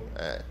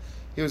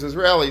he was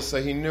Israeli,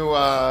 so he knew,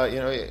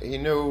 he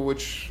knew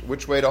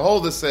which way to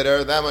hold the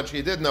sitter. That much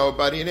he did know,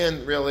 but he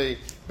didn't really,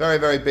 very,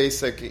 very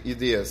basic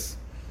ideas.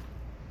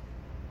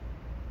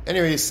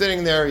 Anyway, he's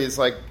sitting there, he's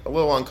like a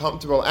little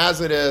uncomfortable as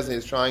it is, and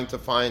he's trying to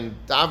find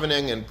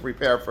davening and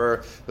prepare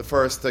for the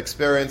first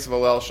experience of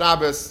Hallel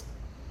Shabbos.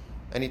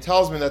 And he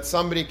tells me that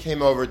somebody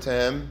came over to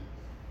him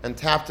and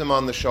tapped him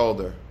on the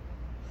shoulder.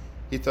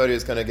 He thought he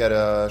was going to get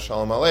a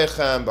Shalom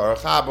Aleichem, Baruch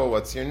Haba,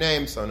 what's your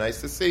name? So nice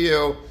to see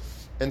you.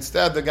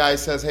 Instead, the guy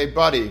says, hey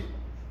buddy,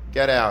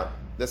 get out.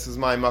 This is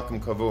my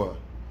Makom Kavua.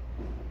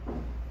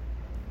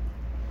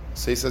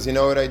 So he says, you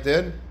know what I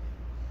did?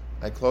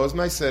 I closed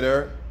my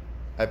sitter,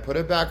 I put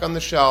it back on the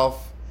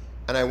shelf,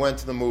 and I went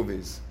to the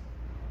movies.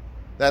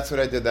 That's what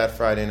I did that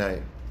Friday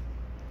night.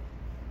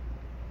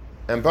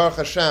 And Baruch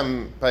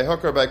Hashem, by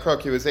hook or by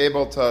crook, he was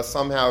able to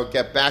somehow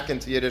get back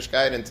into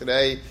Yiddishkeit, and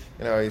today,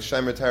 he's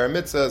Shemer Torah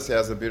Mitzvahs, he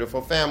has a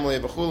beautiful family,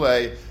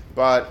 v'chulei,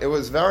 but it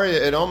was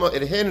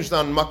it hinged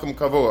on Makom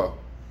Kavua.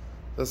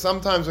 So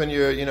sometimes when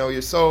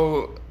you're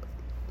so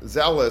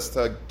zealous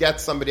to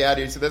get somebody out of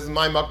you, you say, this is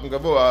my Makom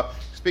Kavua,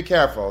 just be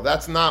careful.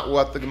 That's not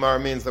what the Gemara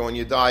means, that when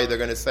you die, they're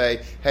going to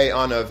say, hey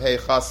Anav, hey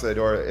Chassid,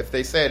 or if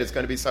they say it, it's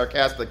going to be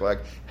sarcastic, like,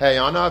 hey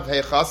Anav,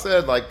 hey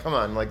Chassid, like, come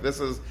on, like this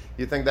is,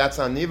 you think that's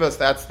anivas,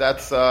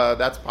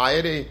 that's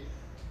piety?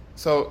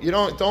 So you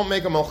don't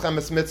make a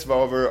Melchemes Mitzvah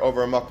over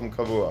a Makom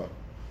Kavua.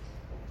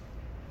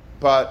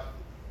 But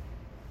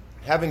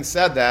having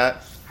said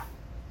that,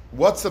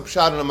 what's the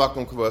pshat in a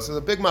Makom Kavua? So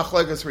the big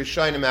machlekes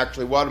Rishonim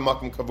actually what a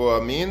Makom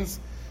Kavua means.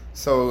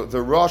 So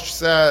the Rosh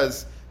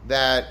says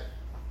that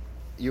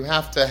you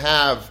have to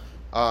have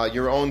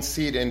your own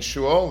seat in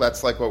shul.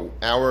 That's like what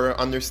our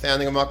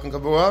understanding of Makom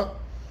Kavua.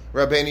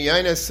 Rabbeinu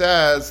Yoina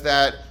says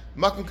that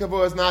Makom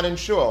Kavua is not in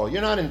shul.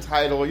 You're not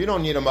entitled. You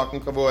don't need a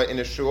Makom Kavua in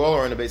a shul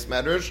or in a beis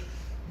medrash.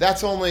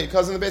 That's only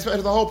because in the beis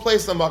medrash the whole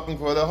place is a Makom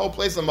Kavua. The whole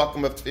place is a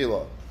Makom of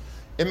tefillah.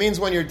 It means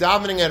when you're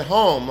davening at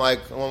home, like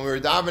when we were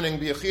davening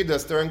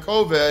b'yechidus during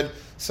COVID,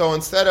 so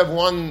instead of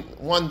one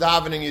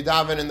davening, you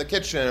daven in the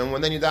kitchen, and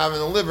when then you daven in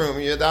the living room,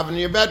 you daven in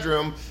your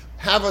bedroom,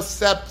 have a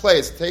set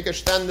place. Take a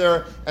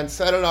shtender and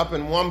set it up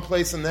in one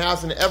place in the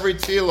house, and every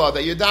tefillah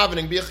that you're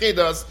davening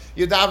b'yechidus,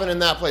 you daven in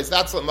that place.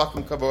 That's what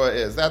Makom Kavua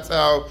is. That's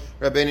how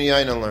Rabbeinu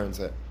Yoina learns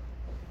it.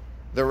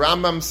 The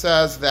Rambam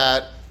says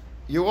that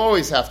you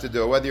always have to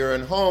do it, whether you're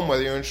in home,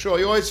 whether you're in shul.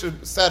 You always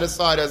should set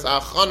aside as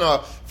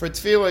achana for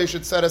tefillah. You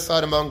should set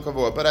aside a Makom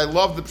Kavua. But I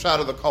love the pshat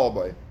of the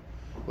Kolbei.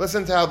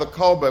 Listen to how the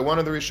Kolbei, one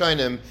of the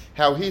Rishonim,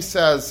 how he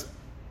says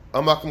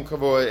a Makom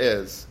Kavua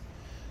is.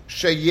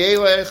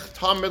 Sheyelech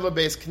tamid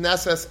lebeis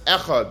knesses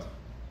echad,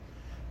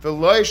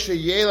 v'loy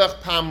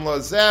sheyelech pam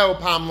lozeh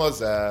pam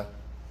lozeh.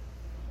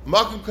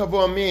 Makom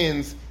Kavua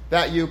means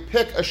that you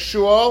pick a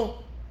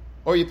shul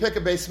or you pick a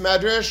beis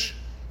medrash,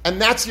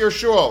 and that's your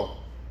shul.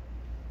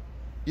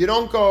 You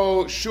don't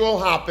go shul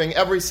hopping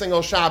every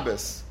single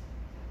Shabbos.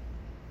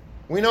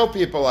 We know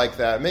people like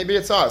that. Maybe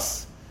it's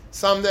us.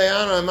 Someday,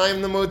 I don't know, am I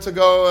in the mood to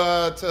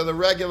go to the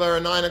regular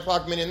 9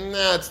 o'clock meeting?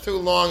 Nah, it's too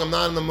long, I'm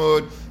not in the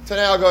mood.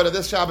 Today I'll go to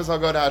this Shabbos, I'll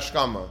go to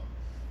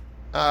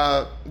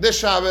Hashkama. This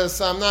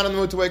Shabbos, I'm not in the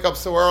mood to wake up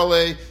so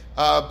early,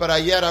 but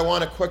I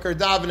want a quicker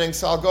davening,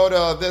 so I'll go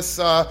to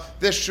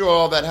this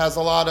shul that has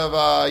a lot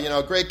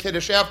of great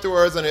kiddush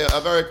afterwards and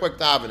a very quick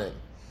davening.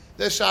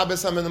 This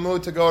Shabbos, I'm in the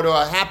mood to go to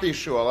a happy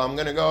shul. I'm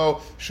going to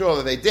go shul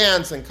that they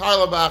dance and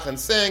Karlebach and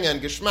sing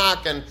and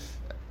Geschmack, and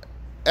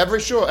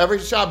every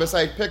Shabbos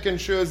I pick and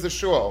choose the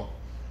shul.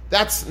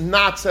 That's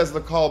not, says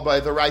the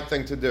Kolbei, the right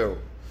thing to do.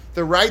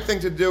 The right thing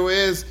to do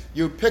is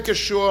you pick a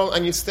shul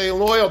and you stay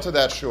loyal to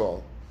that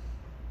shul.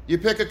 You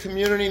pick a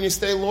community and you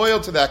stay loyal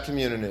to that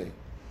community.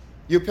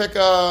 You pick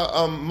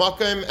a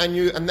makom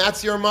and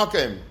that's your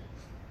makom.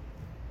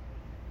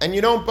 And you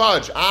don't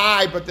budge.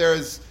 But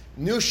there's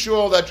new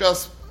shul that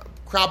just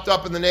cropped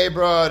up in the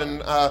neighborhood,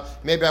 and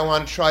maybe I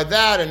want to try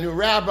that, a new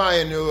rabbi,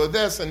 a new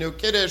this, a new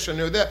kiddush, a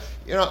new that.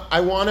 I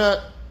want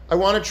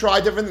to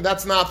try different things.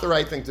 That's not the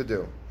right thing to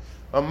do.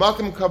 A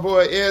Makom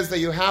Kavua is that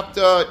you have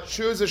to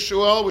choose a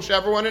shul,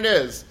 whichever one it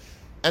is,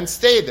 and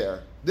stay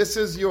there. This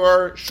is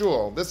your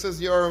shul. This is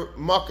your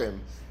makom.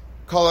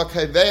 Kol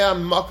kaveya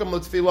makom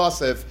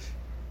l'tfilasif.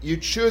 You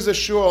choose a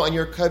shul and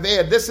you're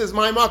kaveya. This is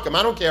my makom.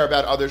 I don't care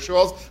about other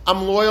shuls.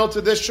 I'm loyal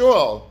to this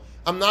shul.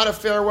 I'm not a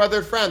fair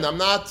weather friend. I'm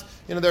not.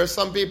 There are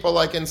some people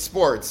like in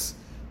sports.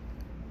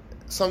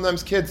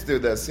 Sometimes kids do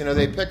this.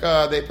 They pick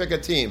a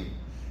team.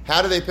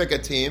 How do they pick a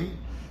team?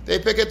 They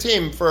pick a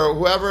team for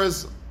whoever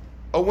is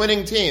a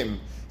winning team.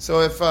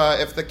 So if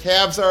the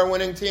Cavs are a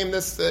winning team,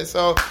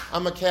 so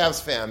I'm a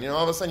Cavs fan.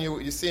 All of a sudden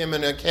you see him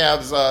in a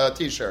Cavs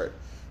t-shirt.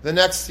 The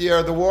next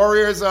year, the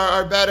Warriors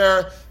are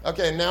better.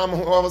 Okay, now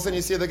all of a sudden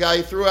you see the guy,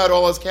 he threw out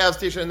all his Cavs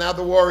t-shirt, and now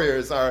the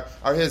Warriors are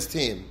his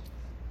team.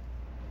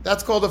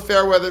 That's called a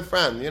fair-weather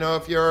friend.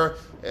 If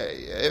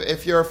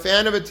you're a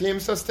fan of a team,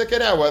 so stick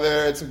it out.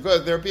 Whether it's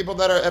good, there are people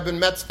that have been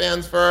Mets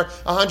fans for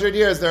 100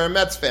 years. They're a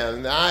Mets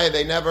fan.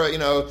 They never,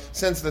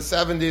 since the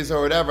 70s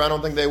or whatever. I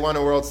don't think they won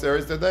a World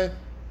Series, did they?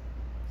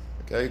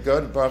 Okay,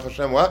 good. Baruch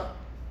Hashem. What?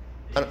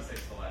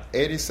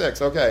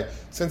 86. Okay,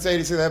 since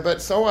 86.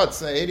 But so what?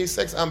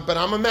 86. But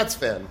I'm a Mets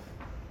fan.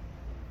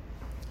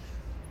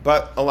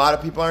 But a lot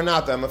of people are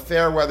not. I'm a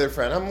fair-weather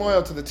friend. I'm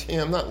loyal to the team.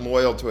 I'm not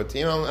loyal to a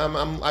team.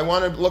 I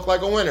want to look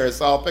like a winner,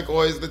 so I'll pick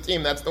always the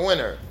team that's the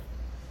winner.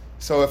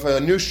 So if a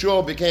new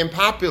shul became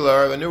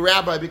popular, a new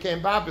rabbi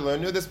became popular, a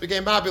new this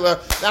became popular,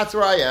 that's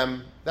where I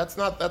am. That's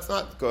not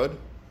good.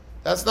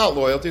 That's not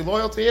loyalty.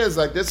 Loyalty is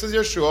like, this is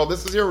your shul,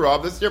 this is your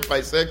rav, this is your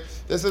paisik,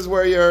 this is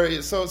where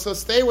you're. So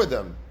stay with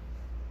them.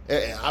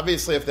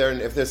 Obviously, if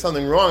there's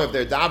something wrong, if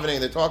they're davening,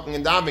 they're talking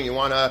and davening, you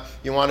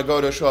want to go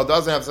to a shul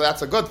doesn't have, so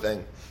that's a good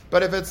thing.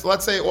 But if it's,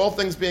 let's say, all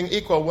things being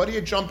equal, what are you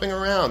jumping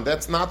around?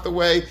 That's not the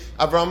way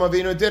Avraham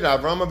Avinu did it.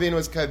 Avraham Avinu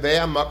was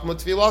kaveya makmut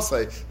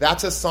tfilasei.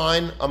 That's a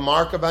sign, a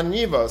mark of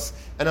anivos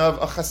and of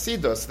a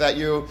chasidus, that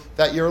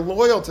you're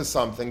loyal to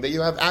something, that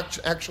you have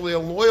actually a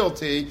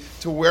loyalty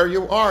to where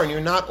you are, and you're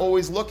not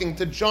always looking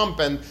to jump,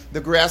 and the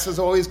grass is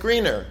always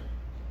greener.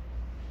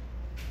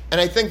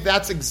 And I think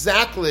that's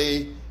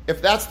exactly,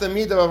 if that's the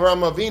midah of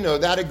Avraham Avinu,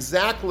 that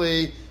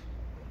exactly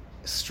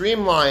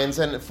streamlines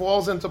and it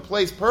falls into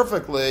place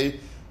perfectly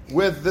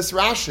with this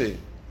Rashi.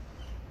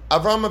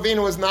 Avraham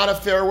Avinu was not a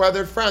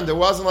fair-weathered friend. It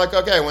wasn't like,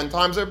 okay, when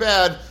times are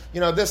bad,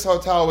 this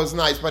hotel was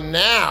nice, but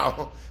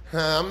now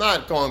I'm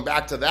not going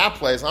back to that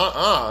place. That,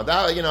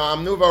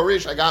 I'm nouveau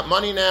riche. I got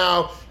money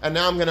now, and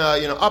now I'm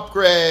gonna,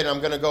 upgrade.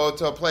 I'm gonna go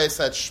to a place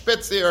that's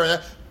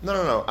spitzier.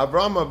 No.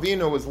 Avraham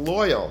Avinu was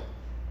loyal.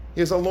 He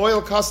was a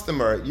loyal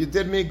customer. You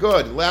did me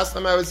good. Last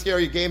time I was here,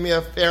 you gave me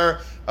a fair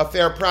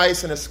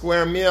price and a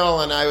square meal,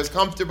 and I was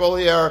comfortable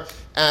here.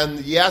 And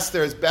yes,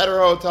 there's better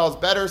hotels,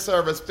 better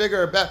service,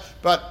 bigger,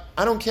 but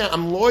I don't care.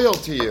 I'm loyal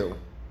to you.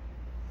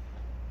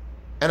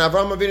 And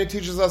Avraham Avinu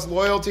teaches us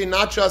loyalty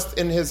not just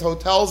in his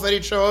hotels that he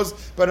chose,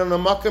 but in a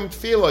makam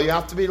tefillah. You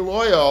have to be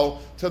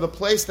loyal to the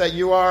place that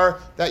you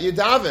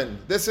daven.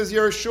 This is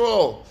your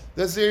shul.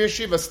 This is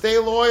your yeshiva. Stay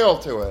loyal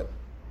to it.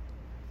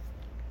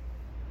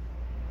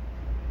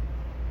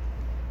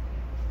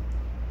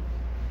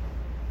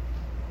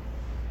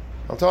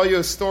 I'll tell you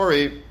a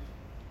story.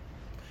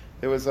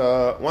 There was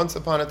once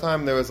upon a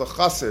time, there was a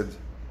chassid,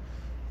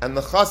 and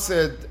the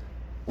chassid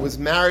was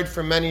married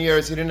for many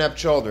years. He didn't have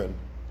children.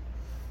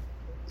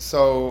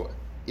 So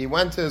he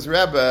went to his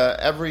Rebbe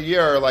every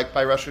year, like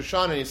by Rosh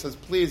Hashanah, and he says,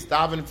 please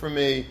daven for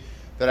me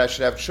that I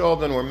should have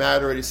children. We're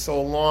married already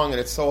so long, and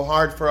it's so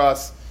hard for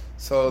us.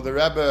 So the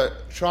Rebbe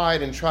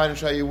tried.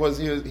 He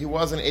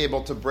wasn't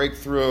able to break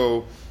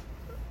through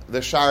the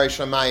Sharei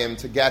Shamayim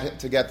to get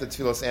the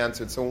tefillos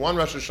answered. So one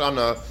Rosh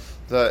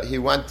Hashanah, he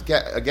went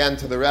again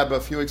to the Rebbe a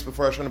few weeks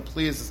before Rosh Hashanah.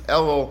 Please,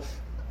 Elul,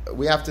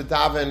 we have to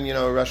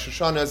daven. Rosh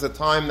Hashanah is a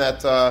time that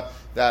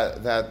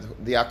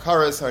the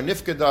akaras are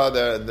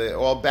nifkada. The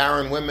all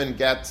barren women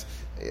get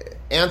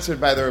answered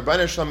by the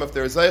Rebbeinu Shalom if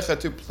they're zeicha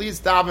to. Please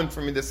daven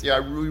for me this year.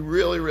 I'm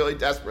really, really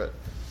desperate.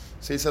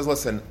 So he says,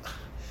 listen,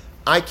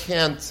 I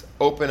can't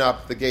open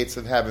up the gates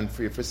of heaven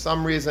for you. For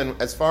some reason,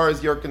 as far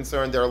as you're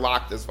concerned, they're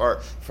locked.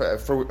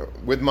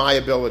 With my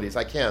abilities,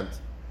 I can't.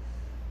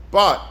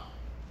 But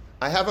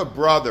I have a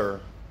brother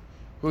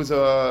who's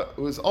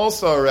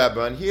also a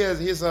Rebbe, and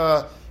he's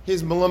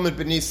Melamed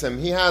Benisim.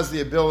 He has the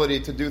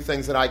ability to do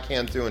things that I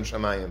can't do in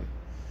Shamayim.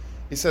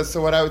 He says,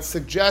 so what I would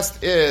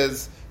suggest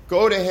is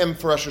go to him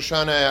for Rosh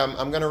Hashanah.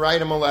 I'm going to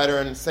write him a letter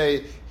and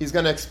say he's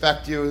going to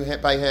expect you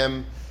by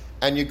him,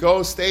 and you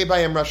go stay by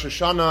him Rosh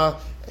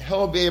Hashanah.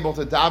 He'll be able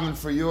to daven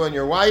for you and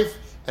your wife,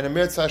 and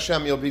Amir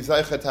Hashem, you'll be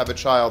zeicha to have a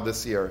child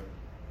this year.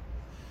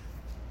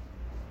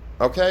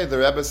 Okay, the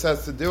Rebbe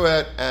says to do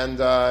it, and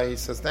he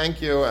says,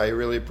 thank you, I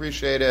really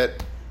appreciate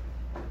it.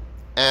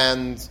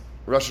 And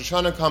Rosh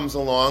Hashanah comes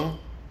along,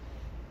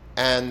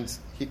 and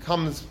he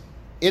comes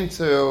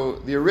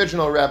into the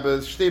original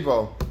Rebbe's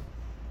shtibel.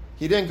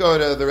 He didn't go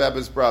to the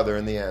Rebbe's brother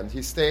in the end.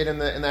 He stayed in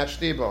that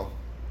shtibel.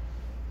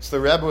 So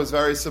the Rebbe was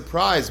very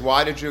surprised.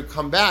 Why did you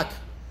come back?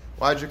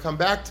 Why did you come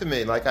back to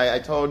me? Like I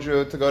told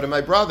you to go to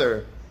my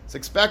brother. He's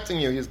expecting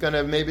you. He's going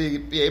to maybe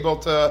be able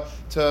to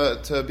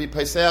be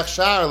Pesach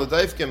Shar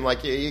L'Daifkim.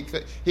 Like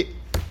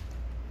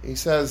he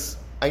says,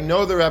 I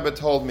know the Rebbe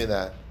told me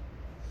that,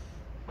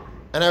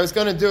 and I was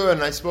going to do it,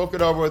 and I spoke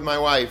it over with my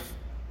wife,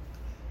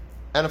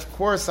 and of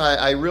course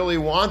I really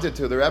wanted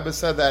to. The Rebbe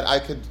said that I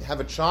could have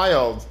a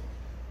child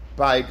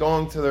by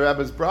going to the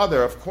Rebbe's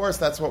brother. Of course,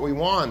 that's what we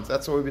want.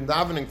 That's what we've been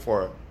davening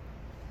for.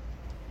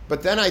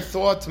 But then I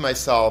thought to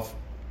myself,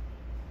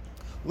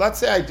 let's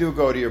say I do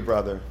go to your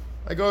brother.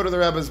 I go to the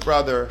Rebbe's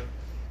brother,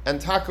 and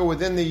taka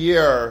within the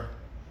year,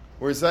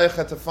 we're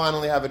zeicha to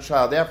finally have a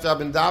child. After I've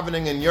been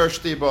davening in your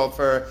shtibel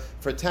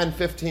for 10,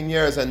 15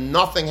 years, and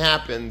nothing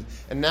happened,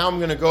 and now I'm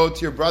going to go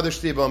to your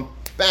brother's shtibel, and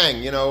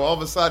bang, all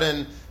of a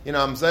sudden,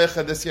 I'm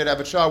Zeicha this year to have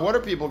a child. What are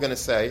people going to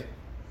say?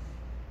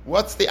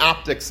 What's the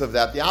optics of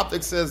that? The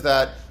optics is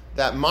that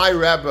my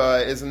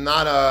Rebbe is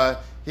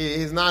not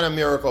he's not a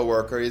miracle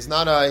worker. He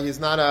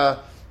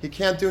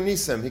can't do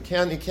nisim.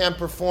 He can't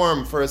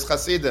perform for his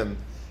Hasidim.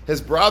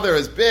 His brother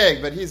is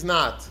big, but he's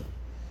not.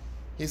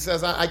 He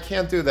says, I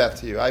can't do that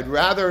to you. I'd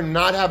rather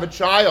not have a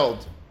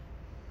child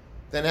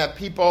than have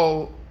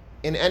people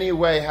in any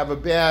way have a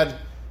bad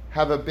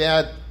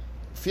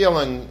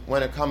feeling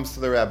when it comes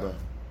to the Rebbe.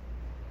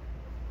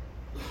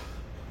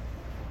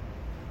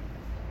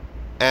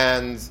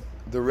 And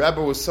the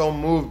Rebbe was so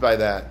moved by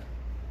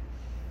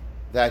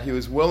that he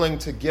was willing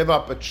to give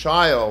up a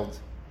child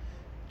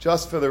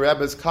just for the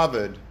Rebbe's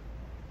kavod,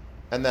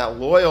 and that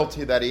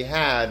loyalty that he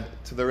had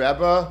to the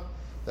Rebbe,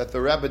 that the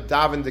Rebbe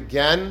davened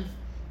again,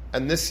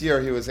 and this year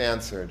he was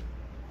answered.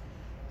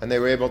 And they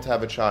were able to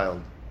have a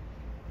child.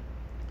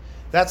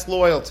 That's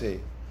loyalty.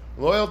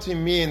 Loyalty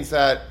means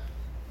that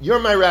you're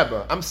my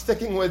Rebbe. I'm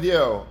sticking with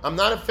you. I'm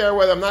not a fair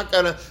weather. I'm not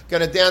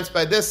gonna dance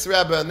by this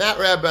Rebbe and that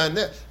Rebbe and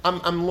this.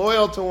 I'm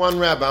loyal to one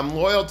Rebbe. I'm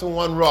loyal to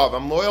one Rav.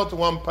 I'm loyal to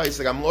one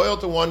Paisik. I'm loyal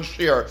to one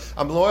Shir.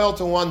 I'm loyal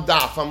to one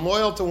Daf. I'm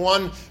loyal to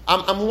one.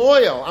 I'm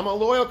loyal. I'm a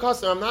loyal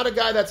customer. I'm not a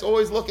guy that's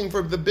always looking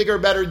for the bigger,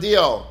 better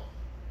deal.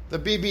 The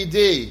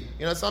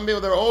BBD. Some people,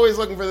 they're always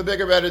looking for the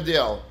bigger, better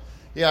deal.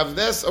 You have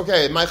this,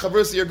 okay, my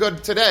chavrusa, you're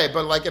good today,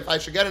 but if I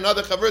should get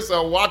another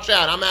chavrusa, watch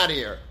out, I'm out of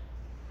here.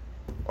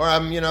 Or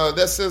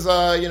this is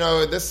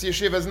this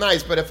yeshiva is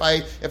nice, but if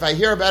I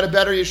hear about a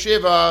better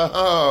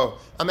yeshiva,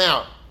 I'm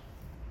out.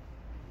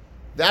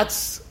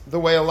 That's the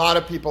way a lot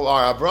of people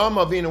are.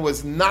 Avraham Avinu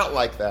was not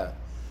like that.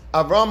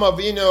 Avraham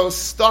Avinu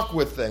stuck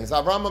with things.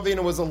 Avraham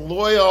Avinu was a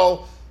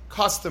loyal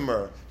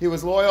customer. He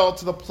was loyal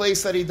to the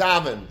place that he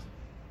davened.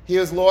 He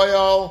was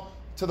loyal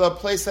to the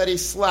place that he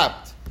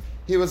slept.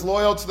 He was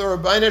loyal to the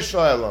Rebbeinu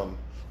Shalom.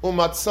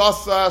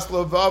 Umatzasas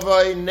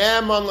levavai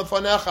neman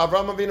lefanecha.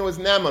 Avraham Avinu was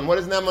neman. What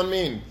does neman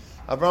mean?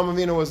 Avraham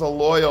Avinu was a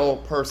loyal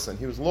person.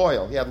 He was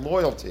loyal. He had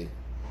loyalty.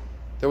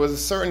 There was a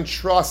certain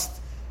trust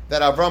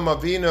that Avraham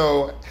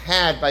Avinu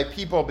had by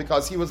people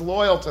because he was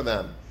loyal to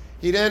them.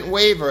 He didn't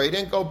waver. He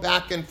didn't go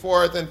back and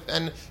forth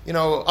and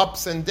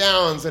ups and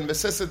downs and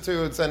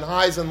vicissitudes and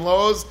highs and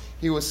lows.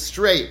 He was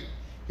straight.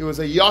 He was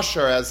a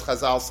yasher, as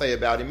Chazal say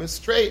about him. He was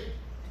straight.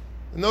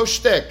 No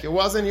shtick. He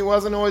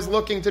wasn't always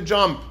looking to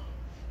jump.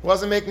 He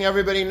wasn't making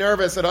everybody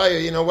nervous that,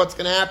 what's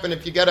going to happen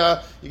if you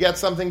get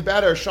something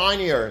better,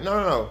 shinier.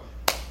 No.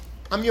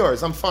 I'm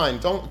yours. I'm fine.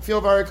 Don't feel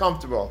very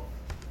comfortable.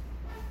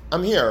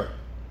 I'm here.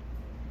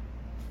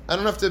 I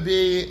don't have to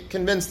be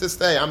convinced to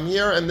stay. I'm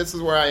here and this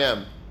is where I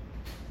am.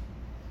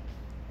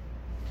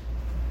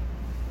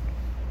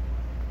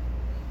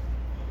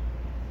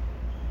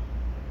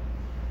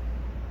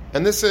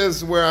 And this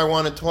is where I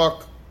want to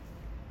talk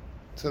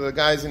to the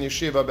guys in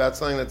yeshiva about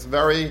something that's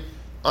very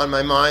on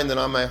my mind and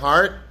on my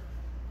heart.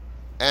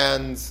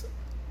 And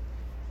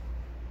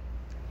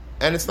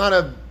it's not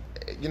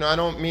I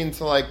don't mean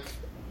to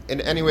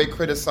in any way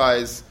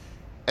criticize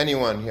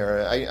anyone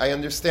here. I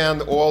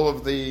understand a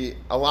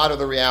lot of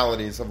the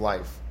realities of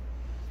life.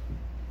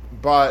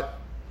 But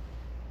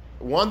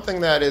one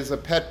thing that is a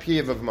pet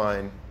peeve of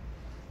mine,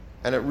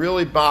 and it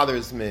really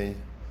bothers me,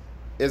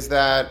 is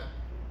that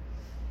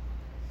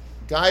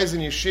guys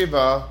in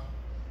yeshiva,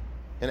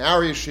 in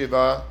our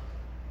yeshiva,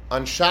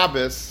 on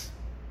Shabbos,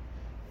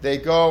 they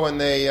go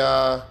and they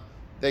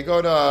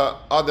go to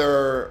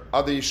other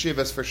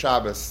yeshivas for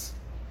Shabbos.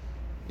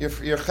 Your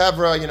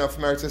chevra,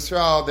 from Eretz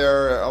Yisrael,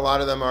 a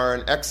lot of them are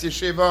in X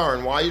yeshiva, or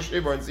in Y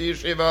yeshiva, or in Z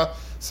yeshiva.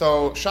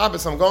 So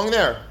Shabbos, I'm going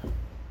there.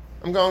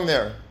 What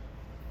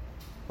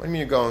do you mean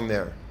you're going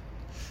there?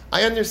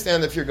 I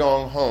understand if you're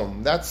going home.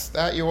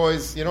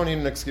 You don't need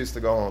an excuse to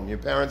go home. Your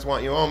parents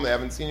want you home. They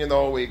haven't seen you the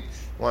whole week.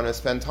 You want to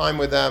spend time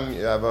with them.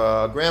 You have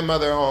a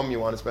grandmother home.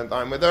 You want to spend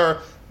time with her.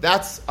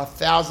 That's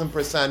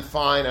 1,000%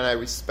 fine, and I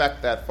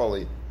respect that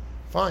fully.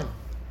 Fine.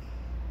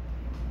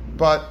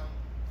 But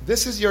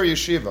this is your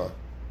yeshiva.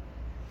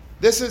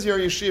 This is your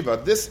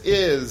yeshiva. This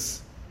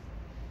is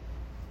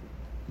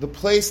the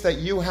place that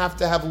you have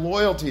to have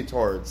loyalty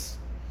towards.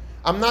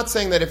 I'm not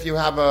saying that if you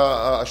have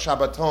a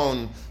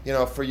Shabbaton,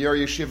 for your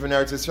yeshiva in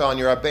Eretz Yisrael and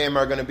your Abbeim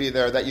are going to be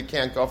there, that you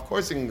can't go. Of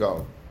course you can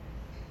go.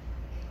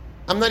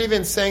 I'm not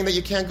even saying that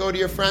you can't go to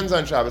your friends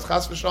on Shabbos.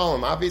 Chas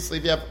v'shalom. Obviously,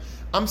 if you have,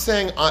 I'm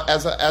saying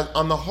as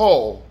on the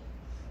whole.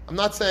 I'm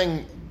not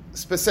saying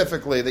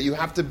specifically that you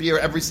have to be here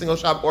every single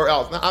Shabbat or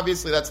else. Now,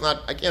 obviously, that's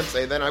not. I can't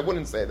say that. And I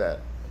wouldn't say that.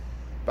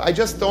 But I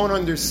just don't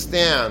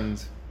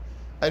understand.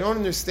 I don't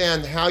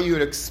understand how you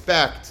would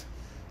expect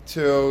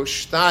to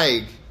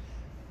steig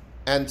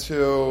and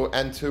to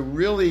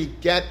really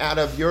get out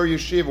of your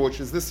yeshiva, which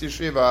is this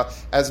yeshiva,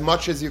 as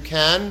much as you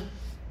can,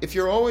 if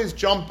you're always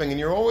jumping and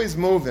you're always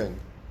moving.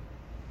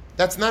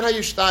 That's not how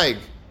you steig.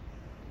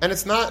 And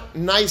it's not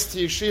nice to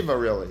yeshiva,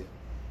 really.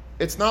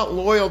 It's not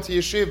loyal to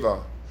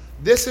yeshiva.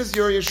 This is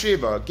your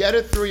yeshiva. Get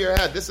it through your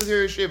head. This is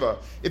your yeshiva.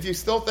 If you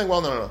still think,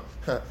 well, no.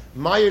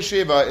 My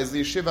yeshiva is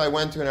the yeshiva I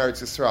went to in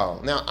Eretz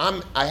Yisrael. Now,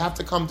 I have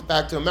to come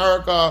back to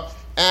America,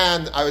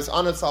 and I was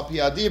Anatz al Pi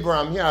Adibur.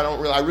 I'm here.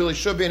 I really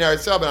should be in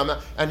Eretz Yisrael, but I'm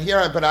not. And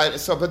here, but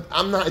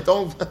I'm not. I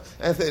don't.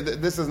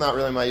 This is not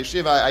really my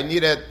yeshiva. I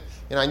need it.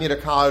 I need a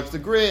college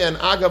degree. And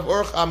Agav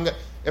Urch.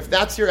 If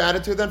that's your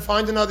attitude, then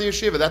find another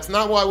yeshiva. That's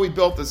not why we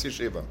built this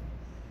yeshiva.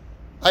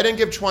 I didn't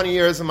give 20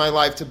 years of my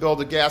life to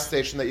build a gas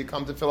station that you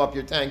come to fill up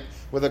your tank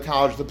with a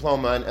college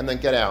diploma and then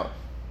get out.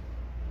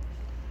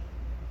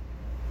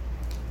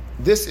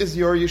 This is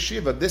your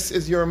yeshiva. This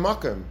is your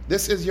makom.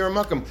 This is your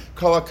makom.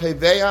 Kol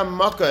ha'kaveya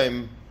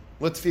makom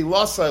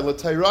l'tfilasai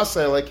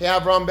l'tayrasai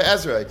l'ke'avram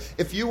be'ezrei.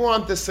 If you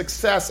want the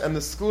success and the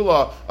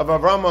skula of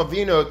Avram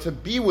Avinu to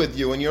be with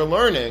you in your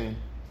learning,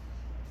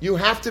 you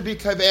have to be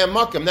kaveya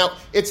makom. Now,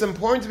 it's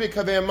important to be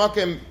kaveya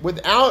makom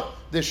without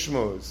this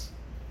shmuz,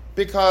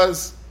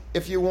 because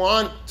if you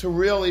want to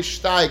really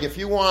steig, if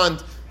you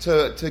want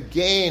to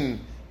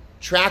gain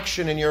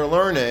traction in your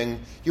learning,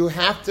 you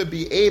have to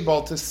be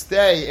able to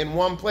stay in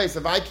one place.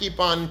 If I keep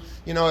on,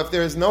 if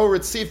there's no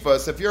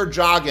ritzifus, if you're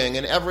jogging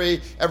and every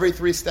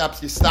 3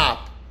 steps you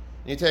stop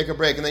and you take a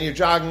break and then you're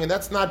jogging, and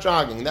that's not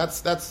jogging.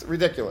 That's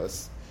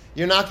ridiculous.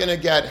 You're not going to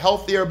get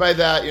healthier by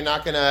that.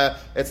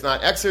 It's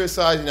not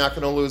exercise. You're not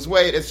going to lose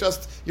weight.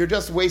 You're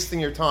just wasting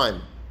your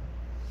time.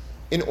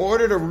 In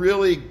order to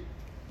really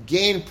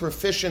gain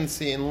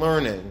proficiency in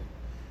learning,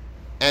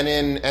 and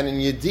in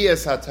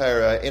Yediyas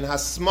HaTorah, in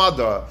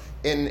Hasmada,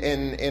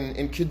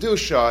 in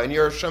Kedusha, in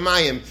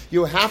Yerushalayim,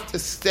 you have to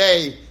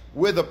stay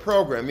with a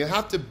program. You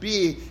have to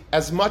be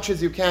as much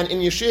as you can in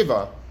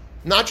yeshiva,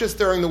 not just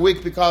during the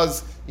week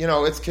because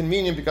it's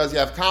convenient because you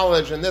have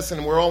college and this,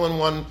 and we're in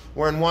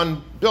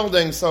one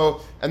building.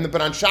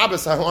 But on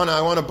Shabbos I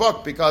want a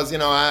book because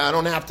I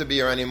don't have to be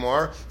here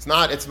anymore.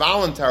 It's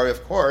voluntary,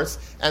 of course.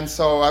 And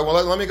so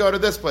let me go to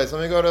this place.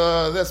 Let me go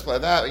to this place.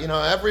 That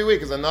every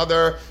week is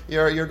another.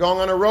 You're going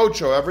on a road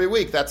show every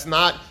week.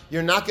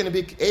 You're not going to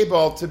be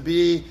able to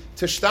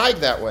steig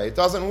that way. It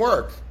doesn't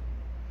work.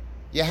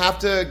 You have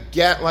to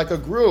get like a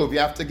groove. You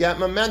have to get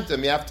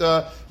momentum. You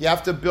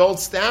have to build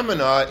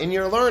stamina in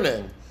your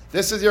learning.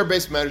 This is your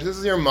base measure. This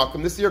is your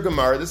makom. This is your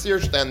gemara. This is your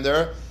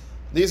stender.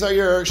 These are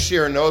your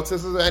sheer notes.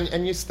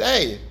 And you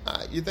stay.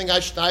 You think I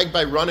steig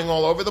by running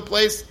all over the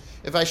place?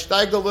 If I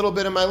steiged a little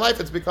bit in my life,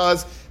 it's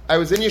because I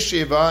was in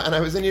yeshiva, and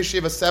I was in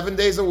yeshiva 7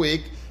 days a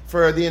week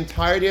for the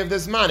entirety of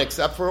this man,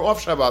 except for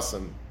off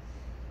Shabbosim.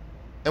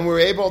 And we were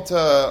able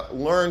to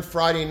learn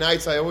Friday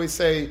nights. I always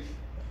say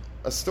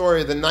a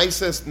story, the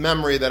nicest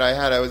memory that I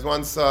had. I was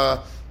once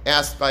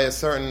asked by a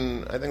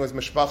certain, I think it was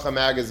Mishpacha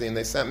magazine,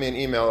 they sent me an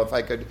email if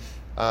I could,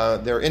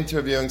 they're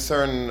interviewing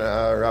certain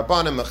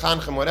Rabbanim,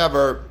 Mechanchim,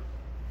 whatever,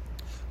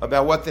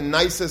 about what the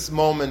nicest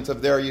moment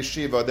of their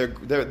yeshiva,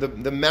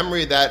 the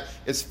memory that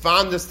is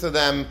fondest to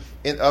them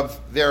of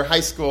their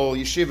high school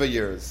yeshiva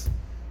years.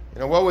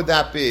 What would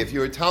that be? If you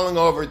were telling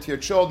over to your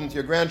children, to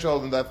your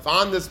grandchildren, the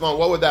fondest moment,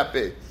 what would that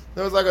be?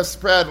 There was like a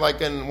spread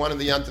like in one of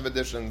the Yantiv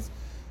editions.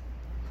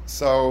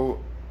 So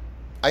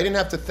I didn't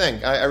have to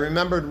think. I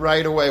remembered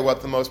right away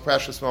what the most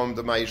precious moment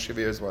of my yeshiva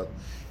years was.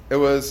 It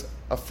was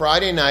a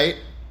Friday night.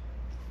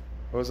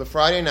 I was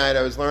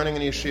learning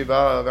in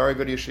yeshiva, a very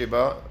good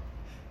yeshiva.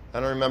 I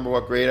don't remember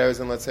what grade I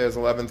was in. Let's say it was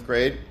 11th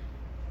grade.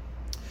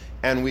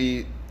 And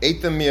we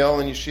ate the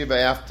meal in yeshiva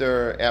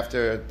after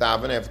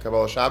Daven, after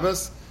Kabbalah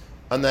Shabbos.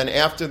 And then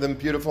after the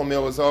beautiful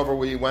meal was over,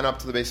 we went up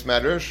to the Beis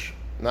Medrash.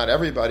 Not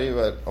everybody,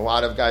 but a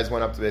lot of guys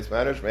went up to the Beis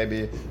Medrash,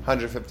 maybe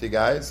 150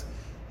 guys.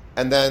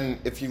 And then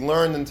if you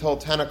learned until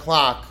 10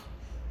 o'clock,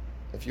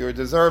 if you were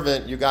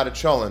deserving, you got a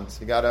cholent.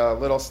 You got a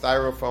little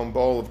styrofoam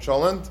bowl of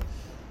cholent.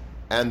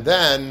 And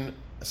then,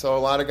 so a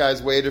lot of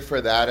guys waited for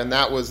that, and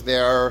that was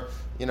their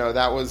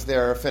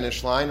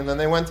finish line, and then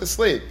they went to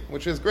sleep,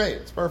 which is great.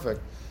 It's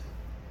perfect.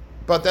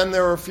 But then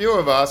there were a few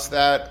of us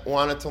that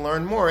wanted to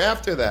learn more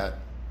after that.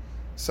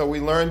 So we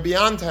learned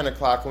beyond 10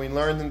 o'clock, and we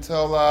learned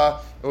until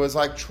it was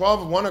like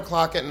 1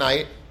 o'clock at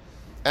night.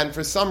 And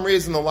for some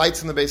reason, the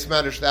lights in the Beis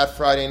Medrash that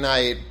Friday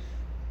night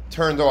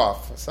turned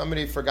off.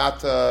 Somebody forgot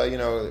to,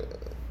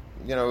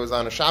 it was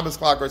on a Shabbos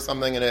clock or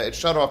something, and it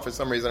shut off for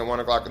some reason at 1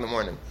 o'clock in the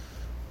morning.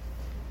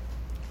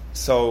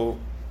 So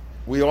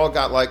we all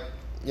got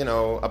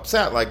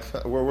upset,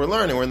 we're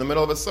learning, we're in the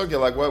middle of a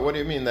sugya, what do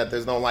you mean that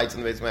there's no lights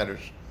in the Beis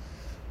Medrash?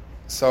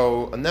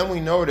 So, and then we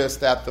noticed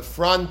that the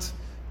front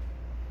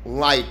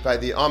light by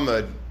the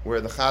Amud,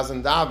 where the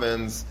Chazan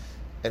davens,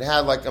 it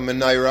had like a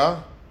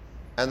menorah,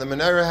 and the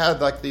menorah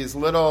had these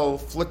little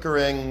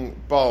flickering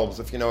bulbs,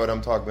 if you know what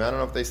I'm talking about. I don't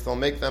know if they still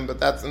make them, but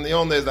that's in the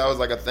old days that was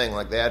a thing.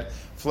 They had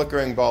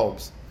flickering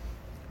bulbs,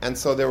 and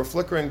so there were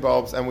flickering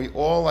bulbs, and we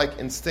all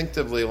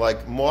instinctively,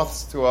 like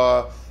moths to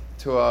a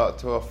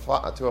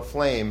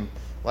flame.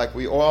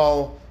 We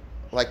all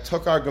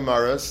took our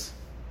gemaras,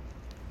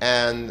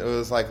 and it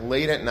was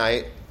late at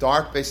night,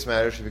 dark Beis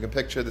Medrash, if you can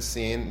picture the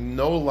scene,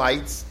 no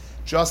lights,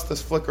 just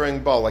this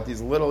flickering bulb,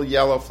 these little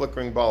yellow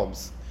flickering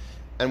bulbs.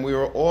 And we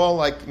were all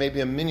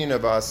maybe a million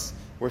of us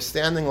were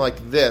standing like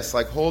this,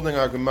 holding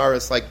our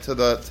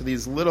gemaras to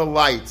these little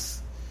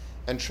lights,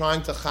 and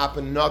trying to chap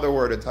another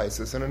word of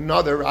Taisus and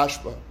another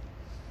Rashba.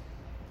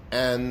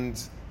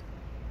 And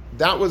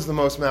that was the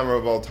most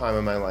memorable time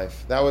in my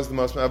life. That was the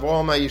most, of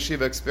all my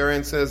yeshiva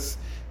experiences,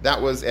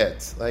 that was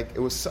it. Like, it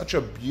was such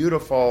a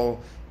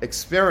beautiful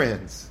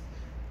experience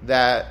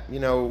that,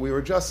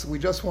 we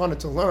just wanted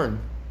to learn.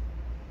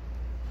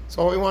 That's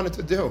all we wanted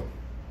to do.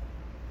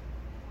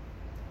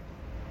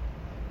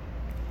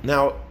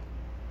 Now,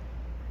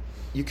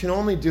 you can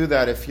only do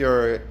that if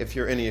you're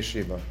in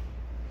yeshiva.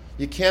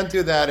 You can't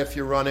do that if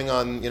you're running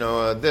on,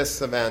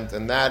 this event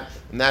and that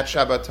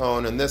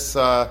Shabbaton and this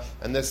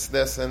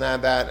and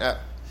that.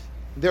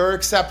 There are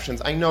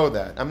exceptions. I know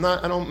that.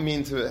 I don't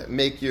mean to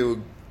make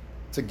you,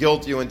 to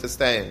guilt you into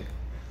staying.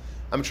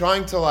 I'm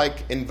trying to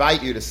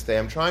invite you to stay.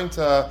 I'm trying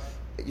to,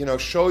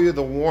 show you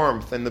the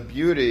warmth and the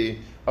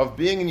beauty of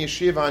being in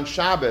yeshiva on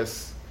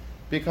Shabbos,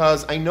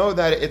 because I know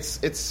that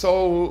it's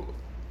so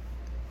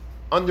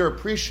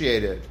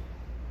underappreciated.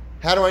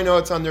 How do I know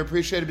it's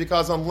underappreciated?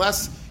 Because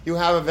unless you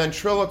have a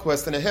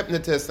ventriloquist and a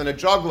hypnotist and a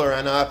juggler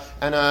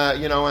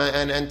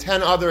and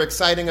 10 other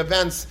exciting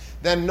events,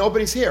 then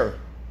nobody's here.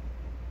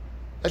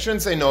 I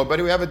shouldn't say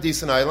nobody. We have a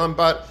decent island,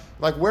 but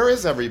where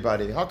is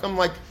everybody? How come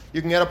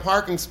you can get a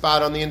parking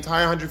spot on the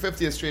entire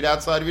 150th Street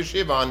outside of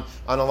Yeshiva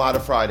on a lot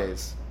of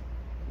Fridays,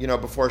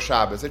 before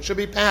Shabbos? It should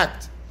be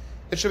packed.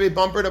 It should be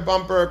bumper to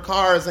bumper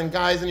cars and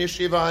guys in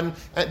Yeshiva,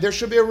 and there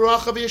should be a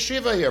ruach of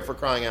Yeshiva here, for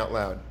crying out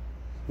loud.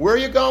 Where are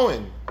you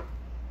going?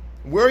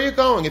 Where are you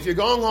going? If you're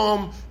going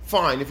home,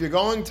 fine. If you're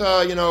going to,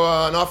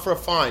 an Afra,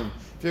 fine.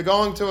 If you're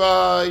going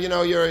to,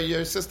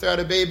 your sister had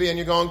a baby and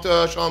you're going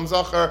to Shalom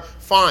Zachar,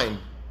 fine.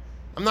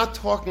 I'm not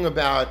talking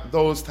about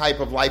those type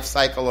of life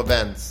cycle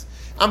events.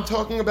 I'm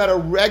talking about a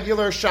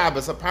regular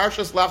Shabbos, a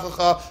Parshas Lech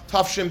Lecha,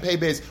 Tafshin Pei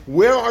Beis.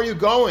 Where are you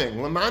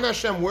going? L'man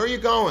Hashem, where are you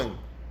going?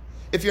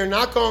 If you're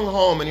not going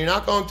home and you're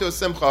not going to a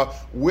Simcha,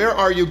 where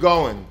are you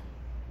going?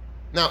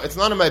 Now, it's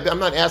not I'm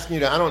not asking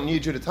you I don't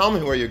need you to tell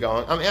me where you're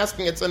going. I'm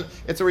asking, it's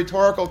a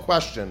rhetorical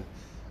question.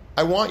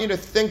 I want you to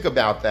think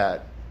about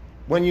that.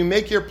 When you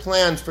make your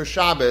plans for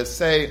Shabbos,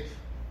 say,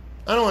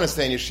 I don't want to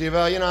stay in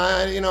yeshiva.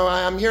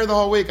 I'm here the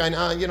whole week. I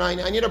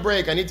need a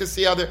break. I need to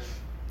see other.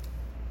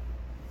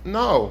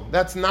 No,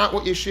 that's not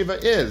what yeshiva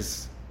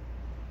is.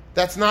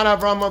 That's not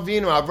Avraham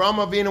Avinu.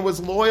 Avraham Avinu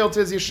was loyal to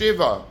his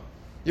yeshiva.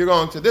 You're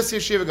going to this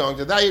yeshiva, going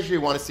to that yeshiva.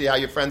 You want to see how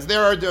your friends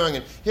there are doing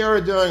and here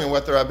are doing and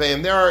what the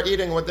rabbeim there are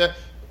eating.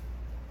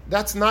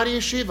 That's not a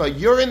yeshiva.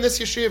 You're in this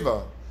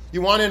yeshiva.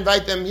 You want to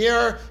invite them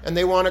here and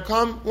they want to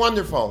come?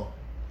 Wonderful.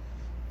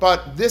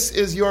 But this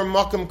is your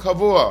makom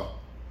kavua.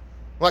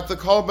 Like the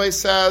Kolbei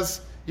says,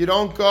 you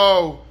don't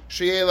go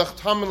sheyelech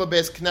tamil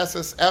beis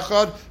knesses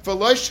echad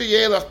v'lo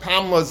sheyelech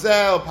pam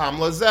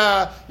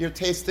lazeh. You're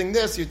tasting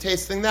this, you're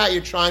tasting that,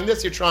 you're trying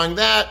this, you're trying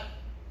that.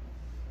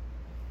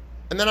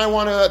 And then I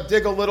want to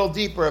dig a little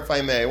deeper, if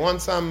I may.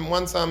 Once I'm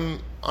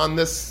on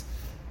this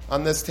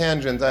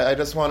tangent, I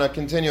just want to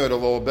continue it a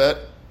little bit.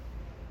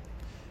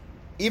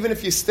 Even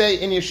if you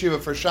stay in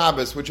yeshiva for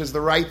Shabbos, which is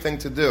the right thing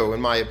to do,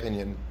 in my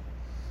opinion,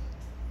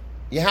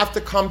 you have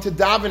to come to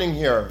davening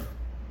here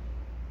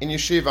in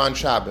yeshiva on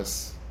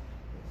Shabbos.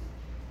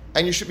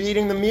 And you should be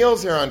eating the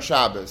meals here on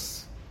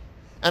Shabbos.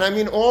 And I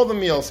mean all the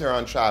meals here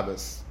on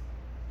Shabbos.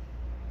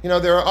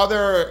 There are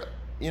other,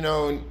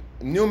 new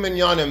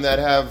minyanim that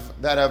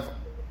have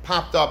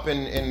popped up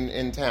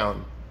in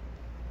town.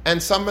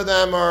 And some of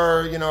them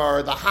are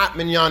the hot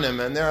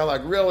minyanim, and they're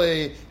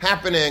really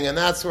happening, and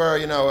that's where,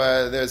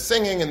 there's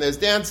singing and there's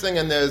dancing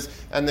and there's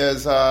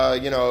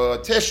a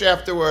tish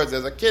afterwards,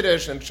 there's a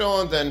kiddush and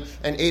cholent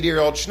and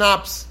 80-year-old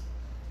schnapps.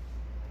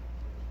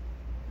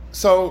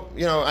 So,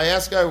 I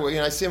ask guy,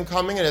 I see him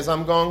coming, and as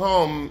I'm going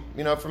home,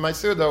 for my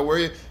suda, where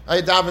you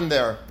daven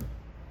there?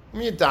 What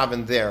do you mean you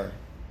daven there?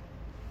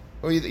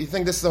 Well, you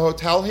think this is a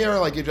hotel here?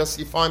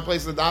 You find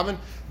places to daven?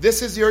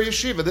 This is your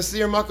yeshiva. This is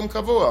your makom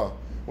kavua.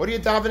 What are you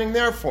davening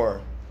there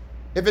for?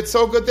 If it's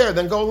so good there,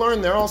 then go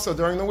learn there also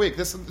during the week.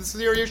 This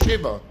is your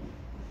yeshiva.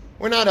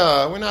 We're not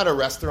a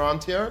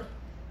restaurant here.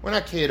 We're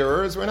not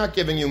caterers. We're not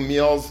giving you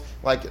meals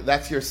like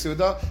that's your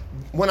suda.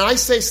 When I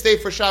say stay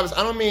for Shabbos,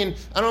 I don't mean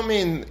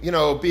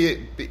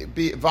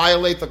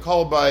violate the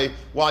kolbay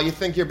while you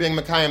think you're being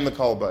mekayim the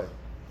kolbay.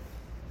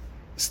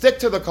 Stick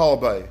to the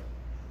kolbay.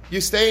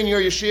 You stay in your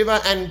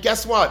yeshiva, and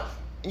guess what?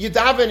 You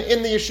daven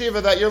in the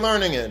yeshiva that you're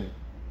learning in.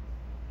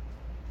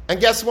 And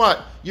guess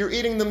what? You're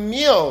eating the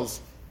meals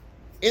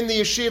in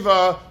the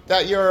yeshiva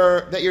that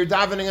you're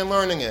davening and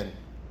learning in.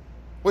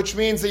 Which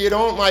means that you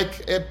don't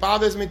it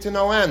bothers me to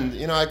no end.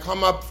 I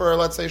come up for,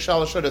 let's say,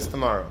 Shalosh Shudas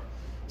tomorrow.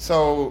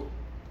 So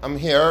I'm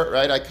here,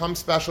 right? I come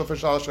special for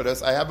Shalosh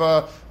Shudas. I have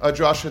a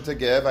drasha to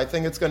give. I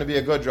think it's going to be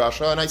a good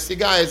drasha. And I see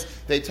guys,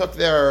 they took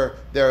their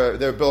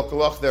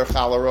bilkalach, their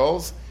challah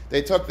rolls,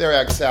 they took their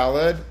egg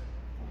salad,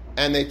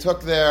 and they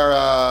took their,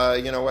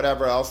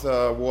 whatever else,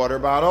 a water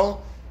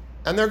bottle,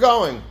 and they're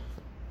going.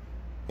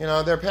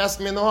 They're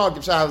passing me in the hall.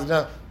 What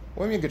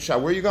do you mean good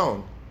shot? Where are you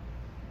going?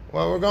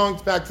 Well, we're going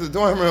back to the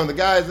dorm room. The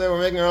guys there, we're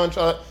making our own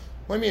shalosh.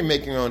 What do you mean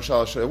making our own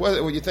shalosh?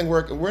 What you think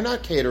we're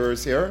not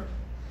caterers here?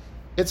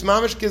 It's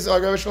mamish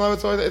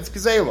gizela. It's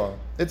gizela.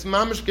 It's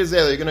mamish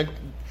gizela. You're going to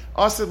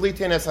asid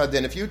litain es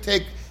hadin. If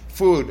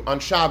food on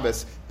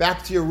Shabbos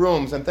back to your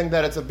rooms and think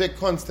that it's a big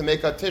kunst to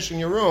make a tish in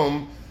your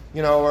room,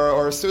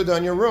 or a suda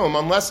in your room,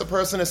 unless a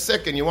person is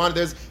sick and you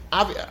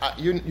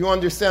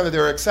understand that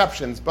there are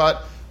exceptions,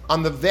 but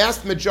on the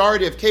vast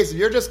majority of cases, if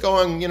you're just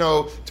going,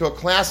 to a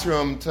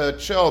classroom to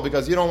chill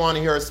because you don't want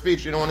to hear a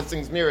speech, you don't want to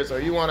sing zmiris, or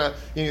you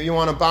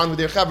want to bond with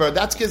your chaver,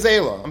 that's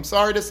gezela. I'm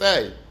sorry to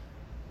say.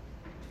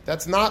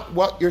 That's not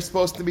what you're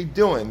supposed to be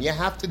doing. You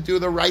have to do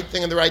the right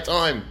thing at the right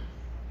time.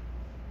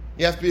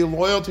 You have to be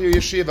loyal to your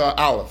yeshiva,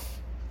 Aleph.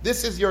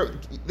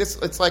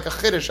 It's like a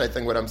chiddush, I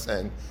think, what I'm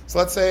saying. So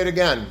let's say it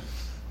again.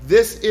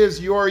 This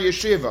is your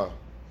yeshiva.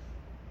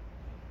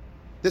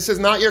 This is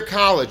not your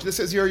college. This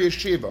is your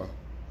yeshiva.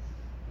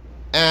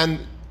 And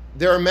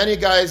there are many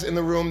guys in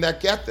the room that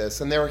get this,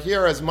 and they're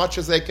here as much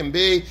as they can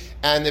be,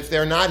 and if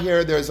they're not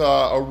here, there's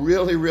a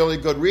really, really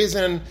good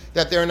reason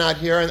that they're not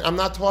here, and I'm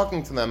not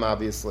talking to them,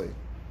 obviously.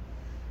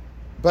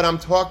 But I'm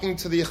talking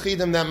to the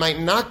Yechidim that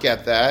might not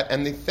get that,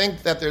 and they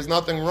think that there's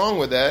nothing wrong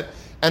with it,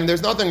 and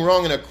there's nothing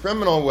wrong in a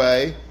criminal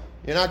way.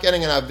 You're not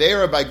getting an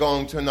Aveira by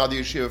going to another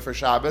yeshiva for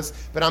Shabbos,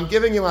 but I'm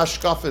giving you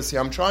hashkafas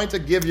here. I'm trying to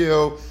give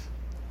you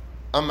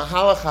a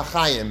mahalach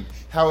hachayim,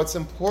 how it's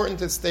important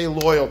to stay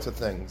loyal to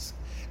things.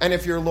 And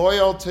if you're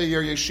loyal to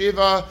your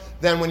yeshiva,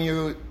 then when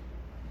you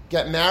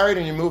get married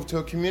and you move to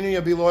a community,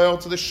 you'll be loyal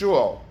to the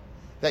shul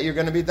that you're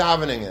going to be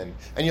davening in.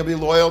 And you'll be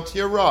loyal to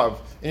your Rav.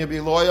 And you'll be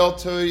loyal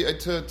to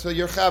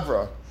your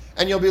chevra.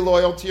 And you'll be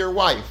loyal to your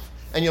wife.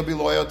 And you'll be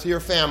loyal to your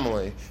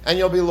family. And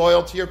you'll be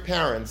loyal to your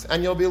parents.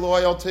 And you'll be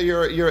loyal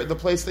to the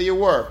place that you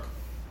work.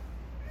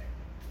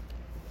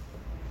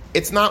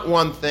 It's not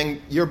one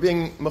thing. You're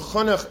being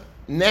mechunach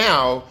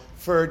now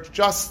for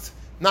just...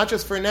 not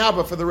just for now,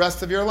 but for the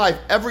rest of your life.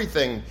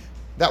 Everything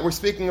that we're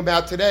speaking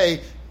about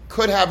today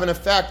could have an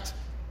effect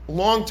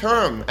long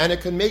term, and it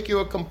could make you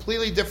a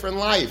completely different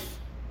life.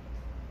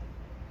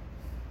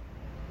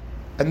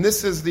 And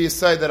this is the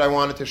aside that I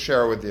wanted to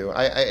share with you.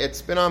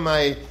 It's been on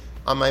my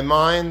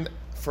mind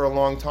for a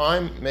long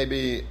time,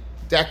 maybe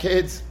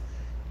decades,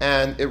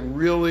 and it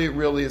really,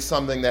 really is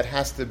something that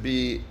has to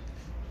be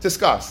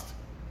discussed.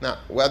 Now,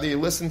 whether you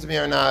listen to me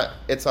or not,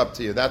 it's up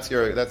to you. That's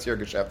your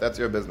geschäft. That's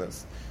your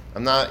business.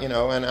 I'm not,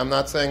 and I'm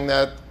not saying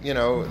that,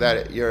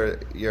 that you're,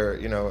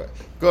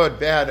 good,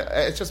 bad.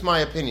 It's just my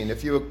opinion.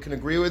 If you can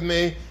agree with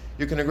me,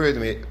 you can agree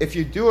with me. If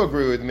you do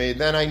agree with me,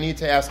 then I need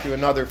to ask you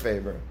another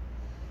favor.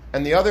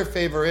 And the other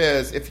favor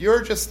is, if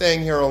you're just staying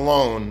here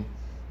alone,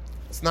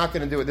 it's not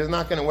going to do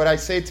it. What I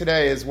say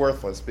today is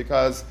worthless,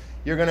 because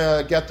you're going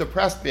to get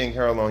depressed being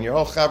here alone. Your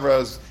whole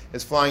chevra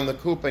is flying the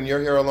coop, and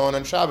you're here alone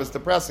on Shabbos,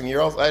 depressing.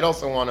 I'd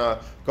also want to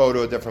go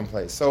to a different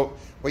place. So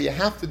what you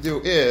have to do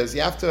is,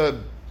 you have to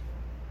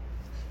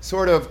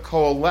sort of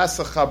coalesce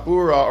a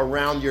chabura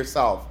around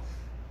yourself.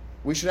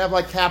 We should have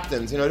like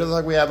captains, just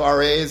like we have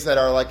RAs that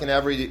are like in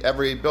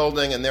every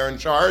building and they're in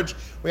charge.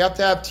 We have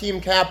to have team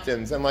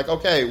captains and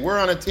okay, we're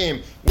on a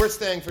team. We're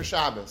staying for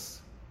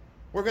Shabbos.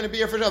 We're going to be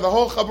here for Shabbos. The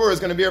whole chabura is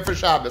going to be here for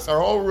Shabbos. Our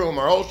whole room,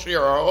 our whole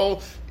shir,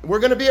 we're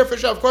going to be here for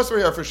Shabbos. Of course we're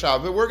here for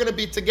Shabbos, but we're going to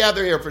be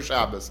together here for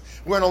Shabbos.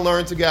 We're going to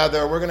learn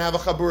together. We're going to have a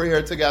chabura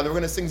here together. We're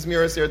going to sing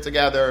zmiris here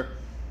together.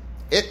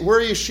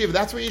 We're yeshiva.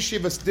 That's what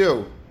yeshivas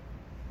do.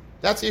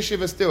 That's what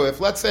yeshivas do. If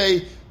let's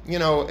say,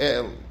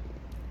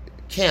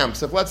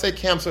 camps. If let's say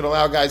camps would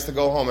allow guys to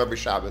go home every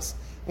Shabbos,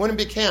 it wouldn't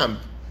be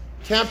camp.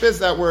 Camp is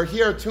that we're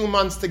here 2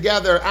 months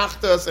together,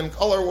 Achdus and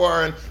Color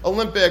War and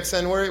Olympics,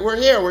 and we're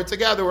here, we're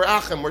together, we're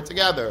Achim, we're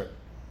together.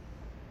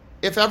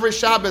 If every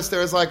Shabbos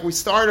there's we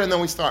start and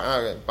then we start,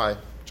 okay, bye,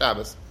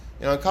 Shabbos.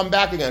 Come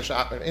back again,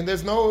 Shabbos. And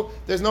there's no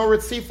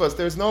ritzifus,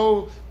 there's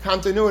no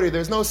continuity,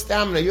 there's no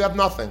stamina, you have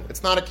nothing.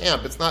 It's not a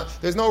camp.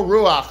 There's no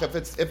ruach.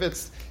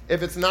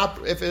 If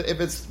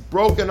it's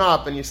broken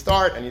up and you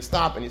start and you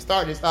stop and you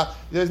start and you stop,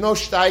 there's no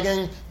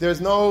steiging, there's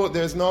no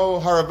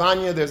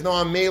haravanya, there's no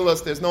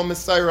amelus, there's no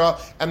messiah,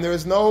 and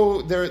there's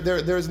nothing.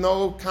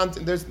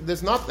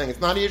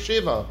 It's not a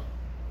yeshiva.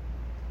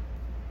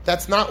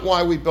 That's not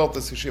why we built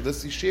this yeshiva.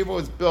 This yeshiva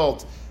was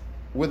built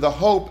with the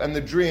hope and the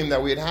dream that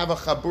we'd have a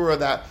chabura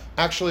that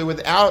actually,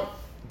 without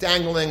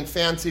dangling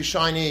fancy,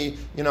 shiny,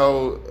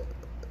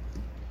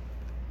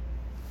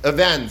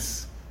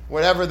 events,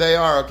 whatever they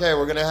are. Okay,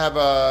 we're gonna have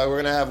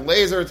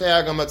laser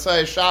tag on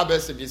Motzei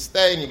Shabbos. If you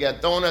stay and you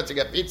get donuts, you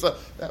get pizza.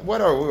 We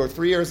were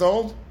 3 years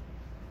old.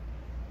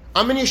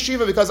 I'm in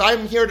yeshiva because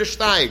I'm here to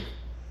steig.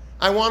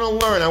 I want to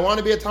learn. I want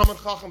to be a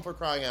Talmid Chacham, for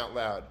crying out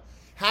loud.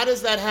 How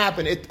does that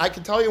happen? I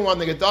can tell you one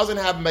thing. It doesn't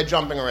happen by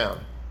jumping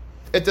around.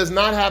 It does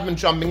not happen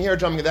jumping here,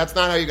 jumping here. That's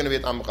not how you're going to be a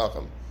Talmid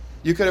Chacham.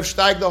 You could have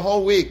steig the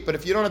whole week, but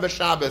if you don't have a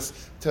Shabbos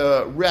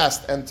to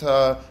rest and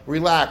to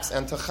relax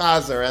and to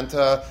chazer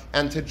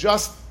and to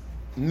just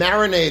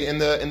marinate in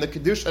the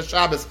Kedusha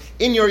Shabbos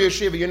in your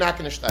yeshiva, you're not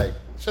going to steig.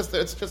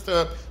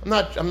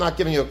 I'm not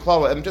giving you a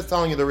klala. I'm just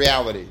telling you the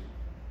reality.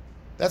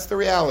 That's the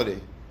reality.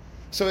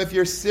 So if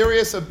you're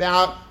serious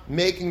about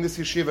making this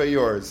yeshiva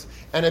yours,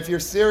 and if you're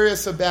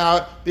serious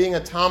about being a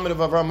Talmid of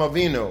Avraham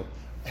Avinu,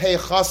 hey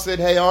Chassid,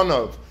 hey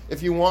Onov,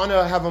 if you want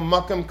to have a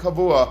makam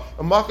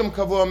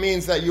kavua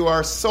means that you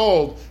are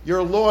sold,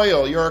 you're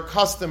loyal, you're a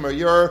customer,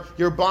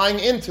 you're buying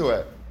into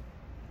it.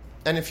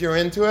 And if you're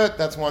into it,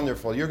 that's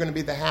wonderful. You're going to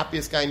be the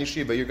happiest guy in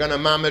yeshiva. You're going to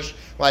mamish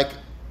like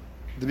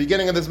the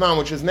beginning of this man,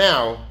 which is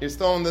now. You're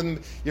still in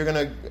the. You're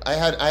going to. I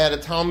had a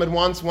Talmud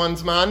once.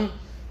 One's man.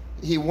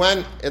 He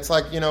went. It's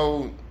like like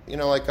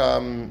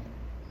you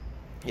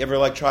ever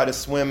like try to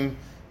swim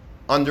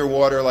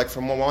underwater, like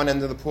from one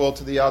end of the pool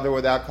to the other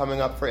without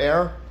coming up for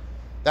air?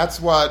 That's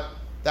what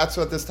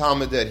this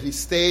Talmud did. He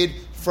stayed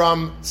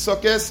from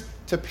Sukkot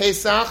to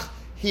Pesach.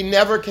 He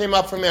never came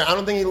up from air. I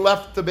don't think he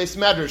left the Beis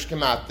Medrash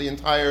Kemat the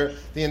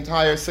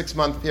entire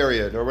 6-month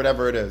period or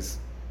whatever it is.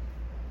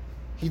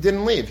 He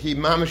didn't leave. He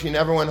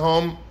never went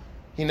home.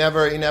 He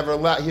never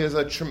left.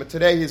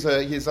 Today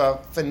he's a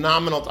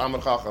phenomenal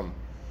Talmud Chacham.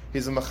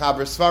 He's a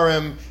Mechaber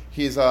Svarim.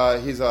 He's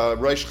a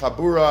Rosh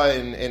Chabura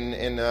in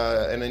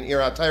an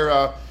Ira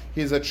Torah.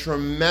 He's a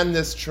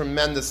tremendous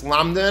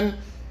Lamdan.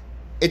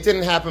 It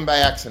didn't happen by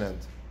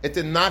accident. It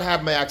did not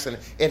happen by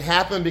accident. It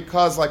happened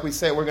because, like we're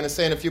going to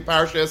say in a few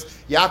parashas,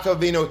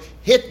 Yaakov Avinu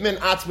hitman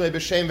atzmei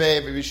b'shem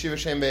ve'ever, b'yeshiva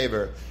shem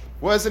ve'ever.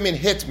 What does it mean,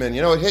 hitman?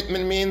 You know what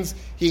hitman means?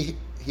 He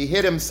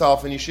hid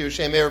himself in yeshiva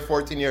shem ve'ever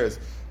 14 years.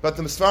 But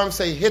the Sfarim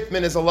say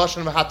hitman is a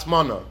lashon of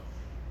hatmana. You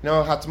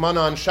know,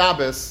 hatmana on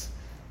Shabbos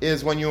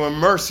is when you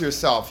immerse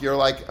yourself. You're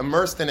like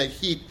immersed in a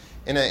heat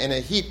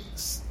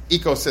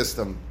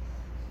ecosystem.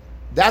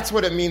 That's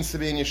what it means to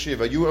be in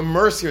yeshiva. You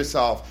immerse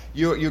yourself.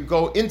 You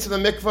go into the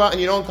mikvah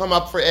and you don't come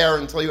up for air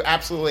until you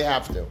absolutely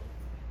have to.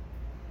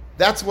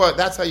 That's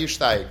how you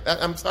steig.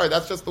 I'm sorry,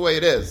 that's just the way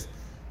it is.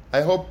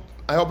 I hope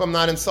I'm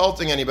not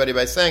insulting anybody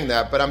by saying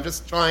that, but I'm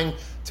just trying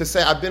to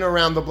say I've been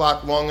around the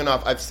block long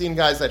enough. I've seen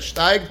guys that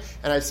steig,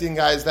 and I've seen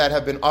guys that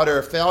have been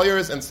utter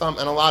failures, and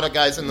a lot of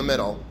guys in the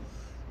middle.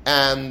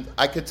 And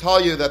I could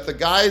tell you that the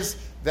guys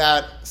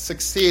that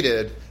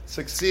succeeded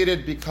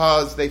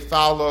because they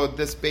followed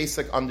this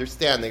basic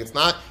understanding. It's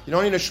not, you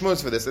don't need a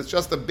shmuz for this. It's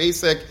just a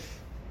basic,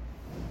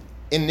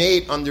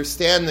 innate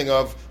understanding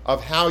of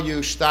how you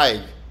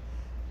steig.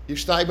 You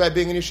steig by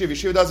being in yeshiva.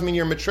 Yeshiva doesn't mean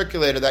you're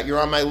matriculated, that you're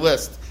on my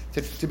list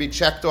to be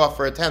checked off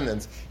for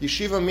attendance.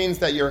 Yeshiva means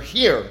that you're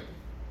here.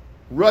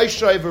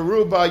 Roshai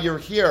v'ruba, you're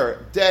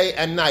here, day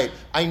and night.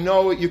 I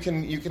know you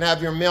can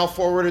have your mail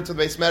forwarded to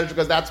the Beis Medrash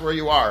because that's where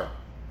you are.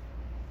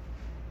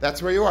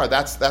 That's where you are.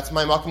 That's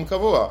my makom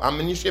kavua. I'm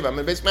in yeshiva. I'm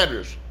in Beis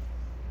Medrash.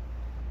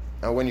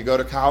 Now, when you go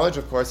to college,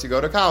 of course, you go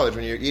to college.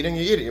 When you're eating,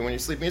 you eat. When you're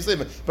sleeping, you sleep.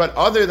 But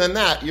other than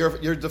that,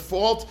 your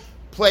default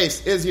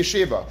place is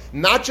yeshiva.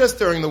 Not just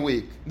during the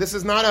week. This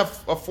is not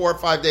a 4 or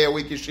 5 day a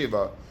week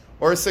yeshiva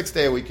or a 6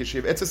 day a week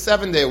yeshiva. It's a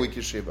 7 day a week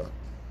yeshiva.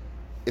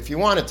 If you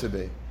want it to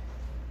be.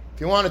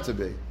 If you want it to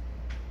be.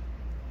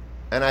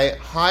 And I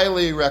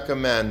highly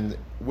recommend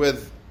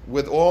with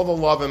all the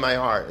love in my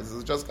heart.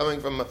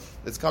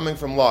 It's coming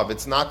from love.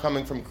 It's not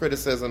coming from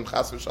criticism.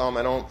 Chas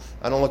v'shalom.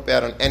 I don't look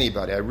bad on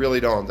anybody. I really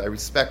don't. I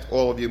respect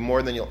all of you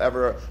more than you'll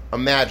ever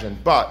imagine.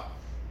 But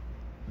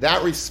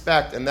that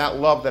respect and that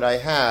love that I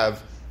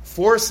have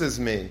forces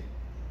me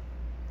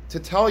to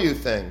tell you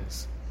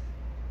things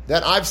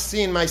that I've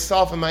seen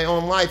myself in my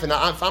own life. And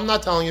if I'm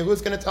not telling you,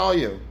 who's going to tell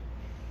you?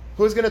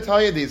 Who's going to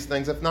tell you these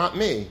things if not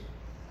me?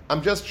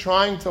 I'm just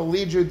trying to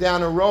lead you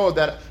down a road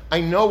that I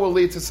know will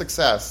lead to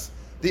success.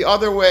 The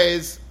other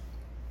ways,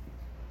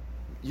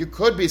 you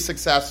could be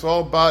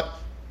successful, but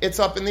it's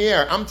up in the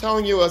air. I'm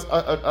telling you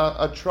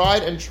a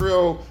tried and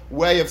true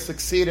way of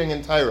succeeding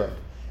in Torah,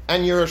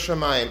 and Yiras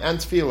Shamayim, and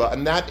Tefillah,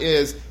 and that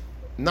is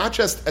not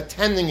just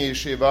attending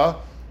yeshiva,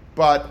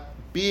 but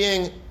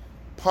being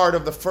part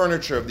of the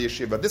furniture of the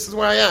yeshiva. This is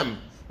where I am.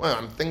 Well,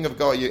 I'm thinking of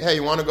going. Hey,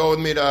 you want to go with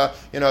me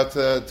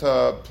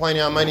to Pliny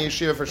Almighty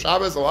Yeshiva for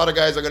Shabbos? A lot of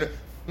guys are going to.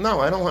 No,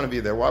 I don't want to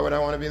be there. Why would I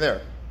want to be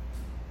there?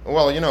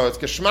 Well, it's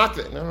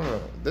geschmack.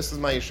 No. This is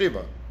my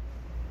yeshiva.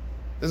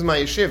 This is my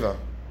yeshiva.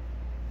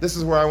 This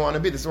is where I want to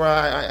be. This is where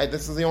I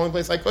this is the only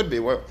place I could be.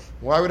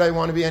 Why would I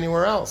want to be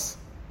anywhere else?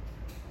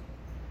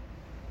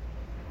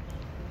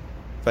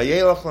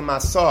 Vayelach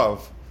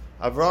l'masav.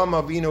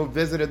 Avraham Avinu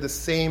visited the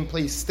same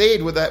place,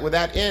 stayed with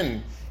that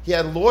inn. He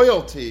had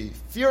loyalty,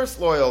 fierce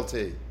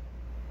loyalty.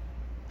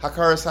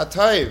 Hakaras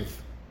hatayv.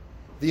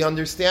 The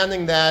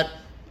understanding that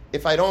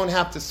if I don't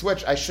have to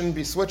switch, I shouldn't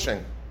be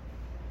switching.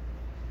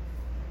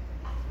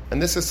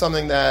 And this is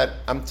something that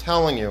I'm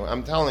telling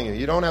you.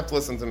 You don't have to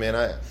listen to me.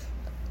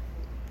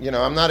 And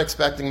I'm not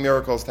expecting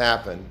miracles to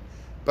happen.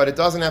 But it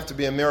doesn't have to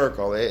be a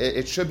miracle.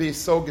 It should be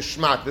so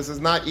geschmack. This is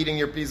not eating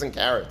your peas and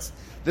carrots.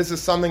 This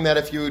is something that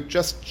if you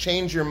just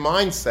change your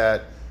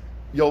mindset,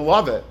 you'll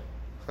love it.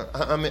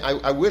 I mean,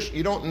 I wish,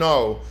 you don't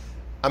know,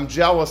 I'm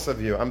jealous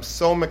of you. I'm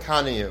so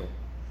mekana you.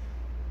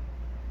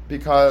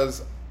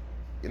 Because,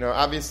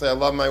 obviously I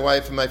love my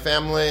wife and my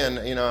family, and,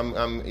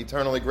 I'm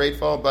eternally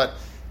grateful, but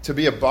to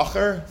be a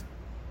bacher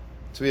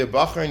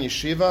in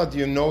yeshiva, do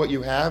you know what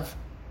you have?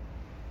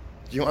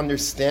 Do you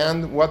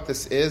understand what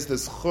this is,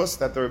 this chus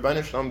that the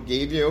Rebbeinu Shalom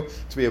gave you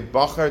to be a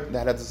bacher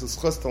that has this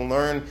chus to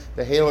learn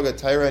the Heilige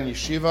Torah in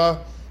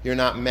yeshiva? You're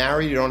not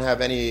married, you don't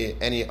have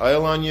any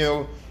oil on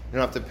you. You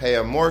don't have to pay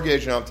a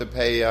mortgage. You don't have to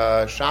pay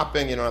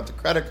shopping. You don't have to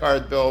credit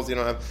card bills.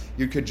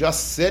 You could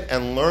just sit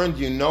and learn.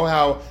 Do you know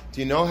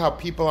how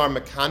people are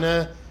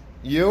mekana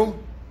you?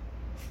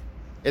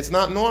 It's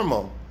not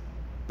normal.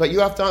 But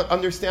you have to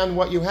understand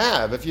what you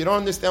have. If you don't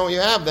understand what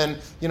you have, then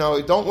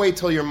don't wait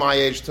till you're my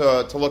age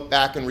to look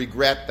back and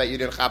regret that you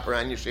didn't chaper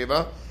on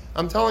yeshiva.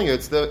 I'm telling you,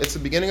 it's the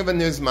beginning of a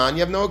new zman.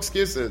 You have no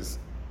excuses.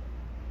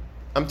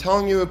 I'm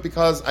telling you it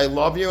because I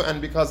love you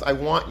and because I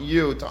want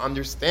you to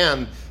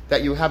understand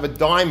that you have a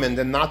diamond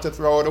and not to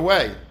throw it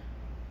away.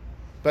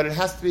 But it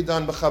has to be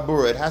done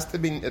b'chabura. It has to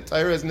be,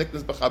 Torah is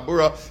niknas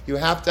b'chabura. You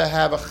have to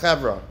have a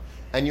chevra.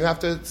 And you have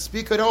to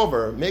speak it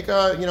over. Make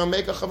a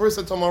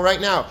chavrusa tomo right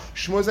now.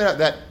 Shmuzah,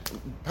 that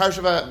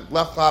Parsha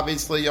Lech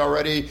obviously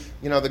already,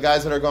 the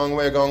guys that are going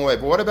away are going away.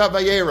 But what about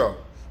Vayero?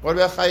 What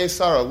about Chayei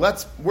Sarah?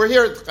 We're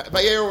here.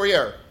 Vayero, we're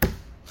here.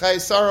 Chayei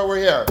Sarah, we're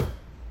here.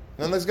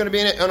 And there's going to be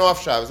an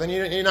off Shabbos, and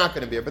you're not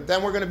going to be here. But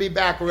then we're going to be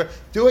back. We're going to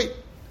do it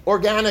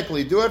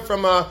organically. Do it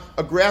from a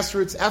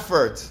grassroots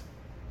effort.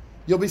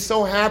 You'll be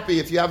so happy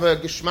if you have a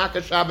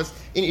Geshmaka Shabbos.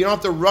 You don't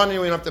have to run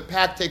anywhere, you don't have to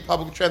pack, take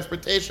public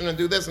transportation, and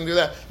do this and do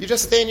that. You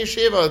just stay in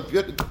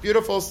yeshiva.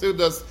 Beautiful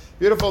sudas,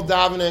 beautiful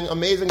davening,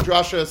 amazing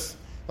drushes.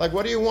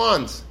 What do you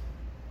want?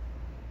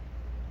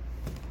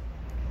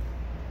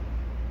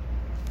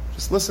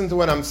 Just listen to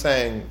what I'm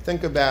saying.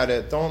 Think about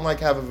it. Don't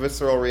have a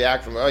visceral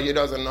reaction. Oh, he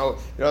doesn't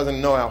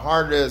know how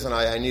hard it is, and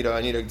I need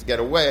to get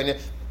away.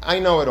 I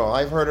know it all.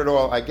 I've heard it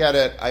all. I get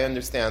it. I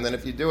understand. And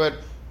if you do it,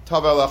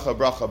 tov alecha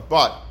bracha.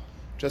 But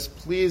just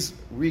please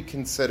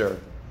reconsider.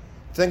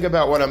 Think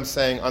about what I'm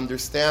saying.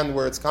 Understand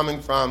where it's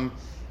coming from,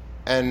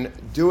 and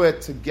do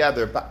it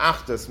together.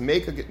 Ba'achdas,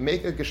 make a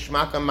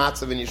geshmaka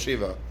matzav in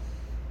yeshiva,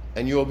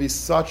 and you will be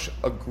such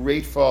a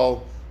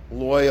grateful,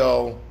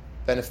 loyal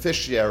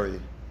beneficiary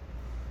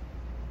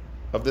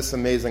of this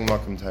amazing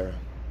Makom Torah.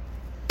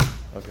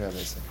 Okay,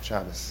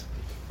 Shabbos.